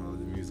rapping and all of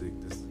the music.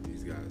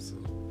 These guys.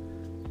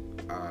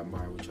 So I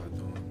admire what y'all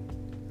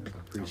doing. I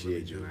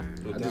appreciate you, man.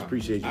 No I doubt. just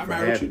appreciate you I for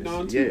admire what having you're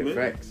us. doing Yeah, too,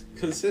 man. facts.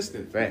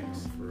 Consistent.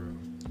 Facts. For real.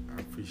 I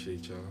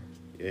appreciate y'all.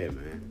 Yeah,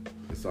 man.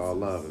 It's all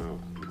love, and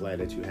I'm glad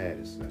that you had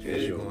us. That's for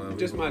Yeah, sure.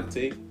 just my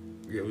take.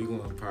 Yeah, we're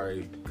gonna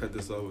probably cut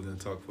this over and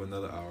talk for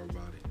another hour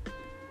about it.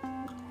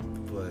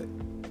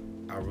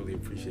 But I really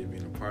appreciate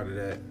being a part of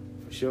that.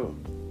 For sure.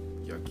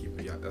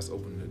 Y'all that's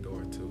opening the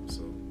door too.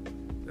 So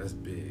that's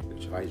big.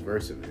 What y'all Vice doing.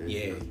 versa, man.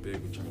 Yeah. That's big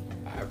what y'all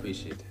doing. I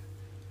appreciate that.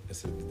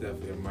 It's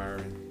definitely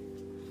admiring.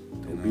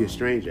 Don't be a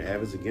stranger.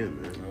 Have us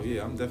again, man. Oh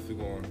yeah, I'm definitely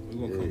going.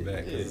 We're gonna come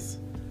back. 'Cause,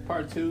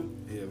 Part 2.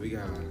 yeah, we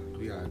gotta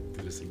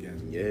do this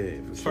again. Yeah,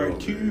 for sure.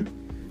 Part 2.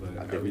 Man. But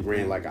I think we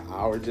ran like an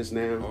hour just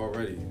now.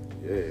 already.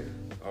 Yeah.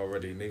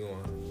 Already, they gonna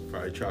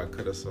probably try to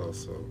cut us off.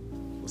 So,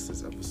 what's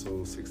this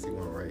episode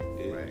 61, right?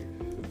 Yeah.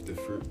 Right.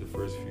 The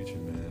first future,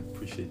 man.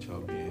 Appreciate y'all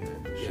being here.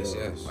 Yes,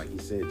 Sure. yes. Like he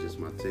said, just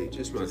my take.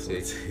 Just my Just my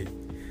take. take.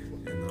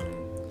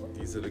 And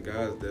these are the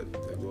guys that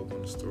go up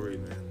on the story,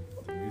 man.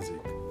 The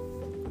music,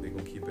 but they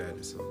gonna keep at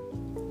it. So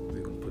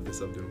they gonna put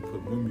this up there and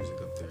put more music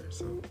up there.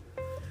 So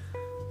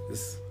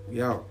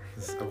we out.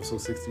 This is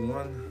episode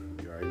 61.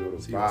 You already know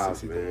the See you on vibes,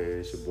 62. man.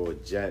 It's your boy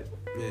Jet.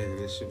 Yeah,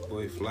 it's your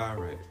boy Fly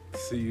Right.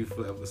 See you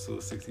for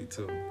episode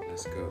 62.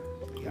 Let's go.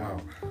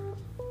 Wow.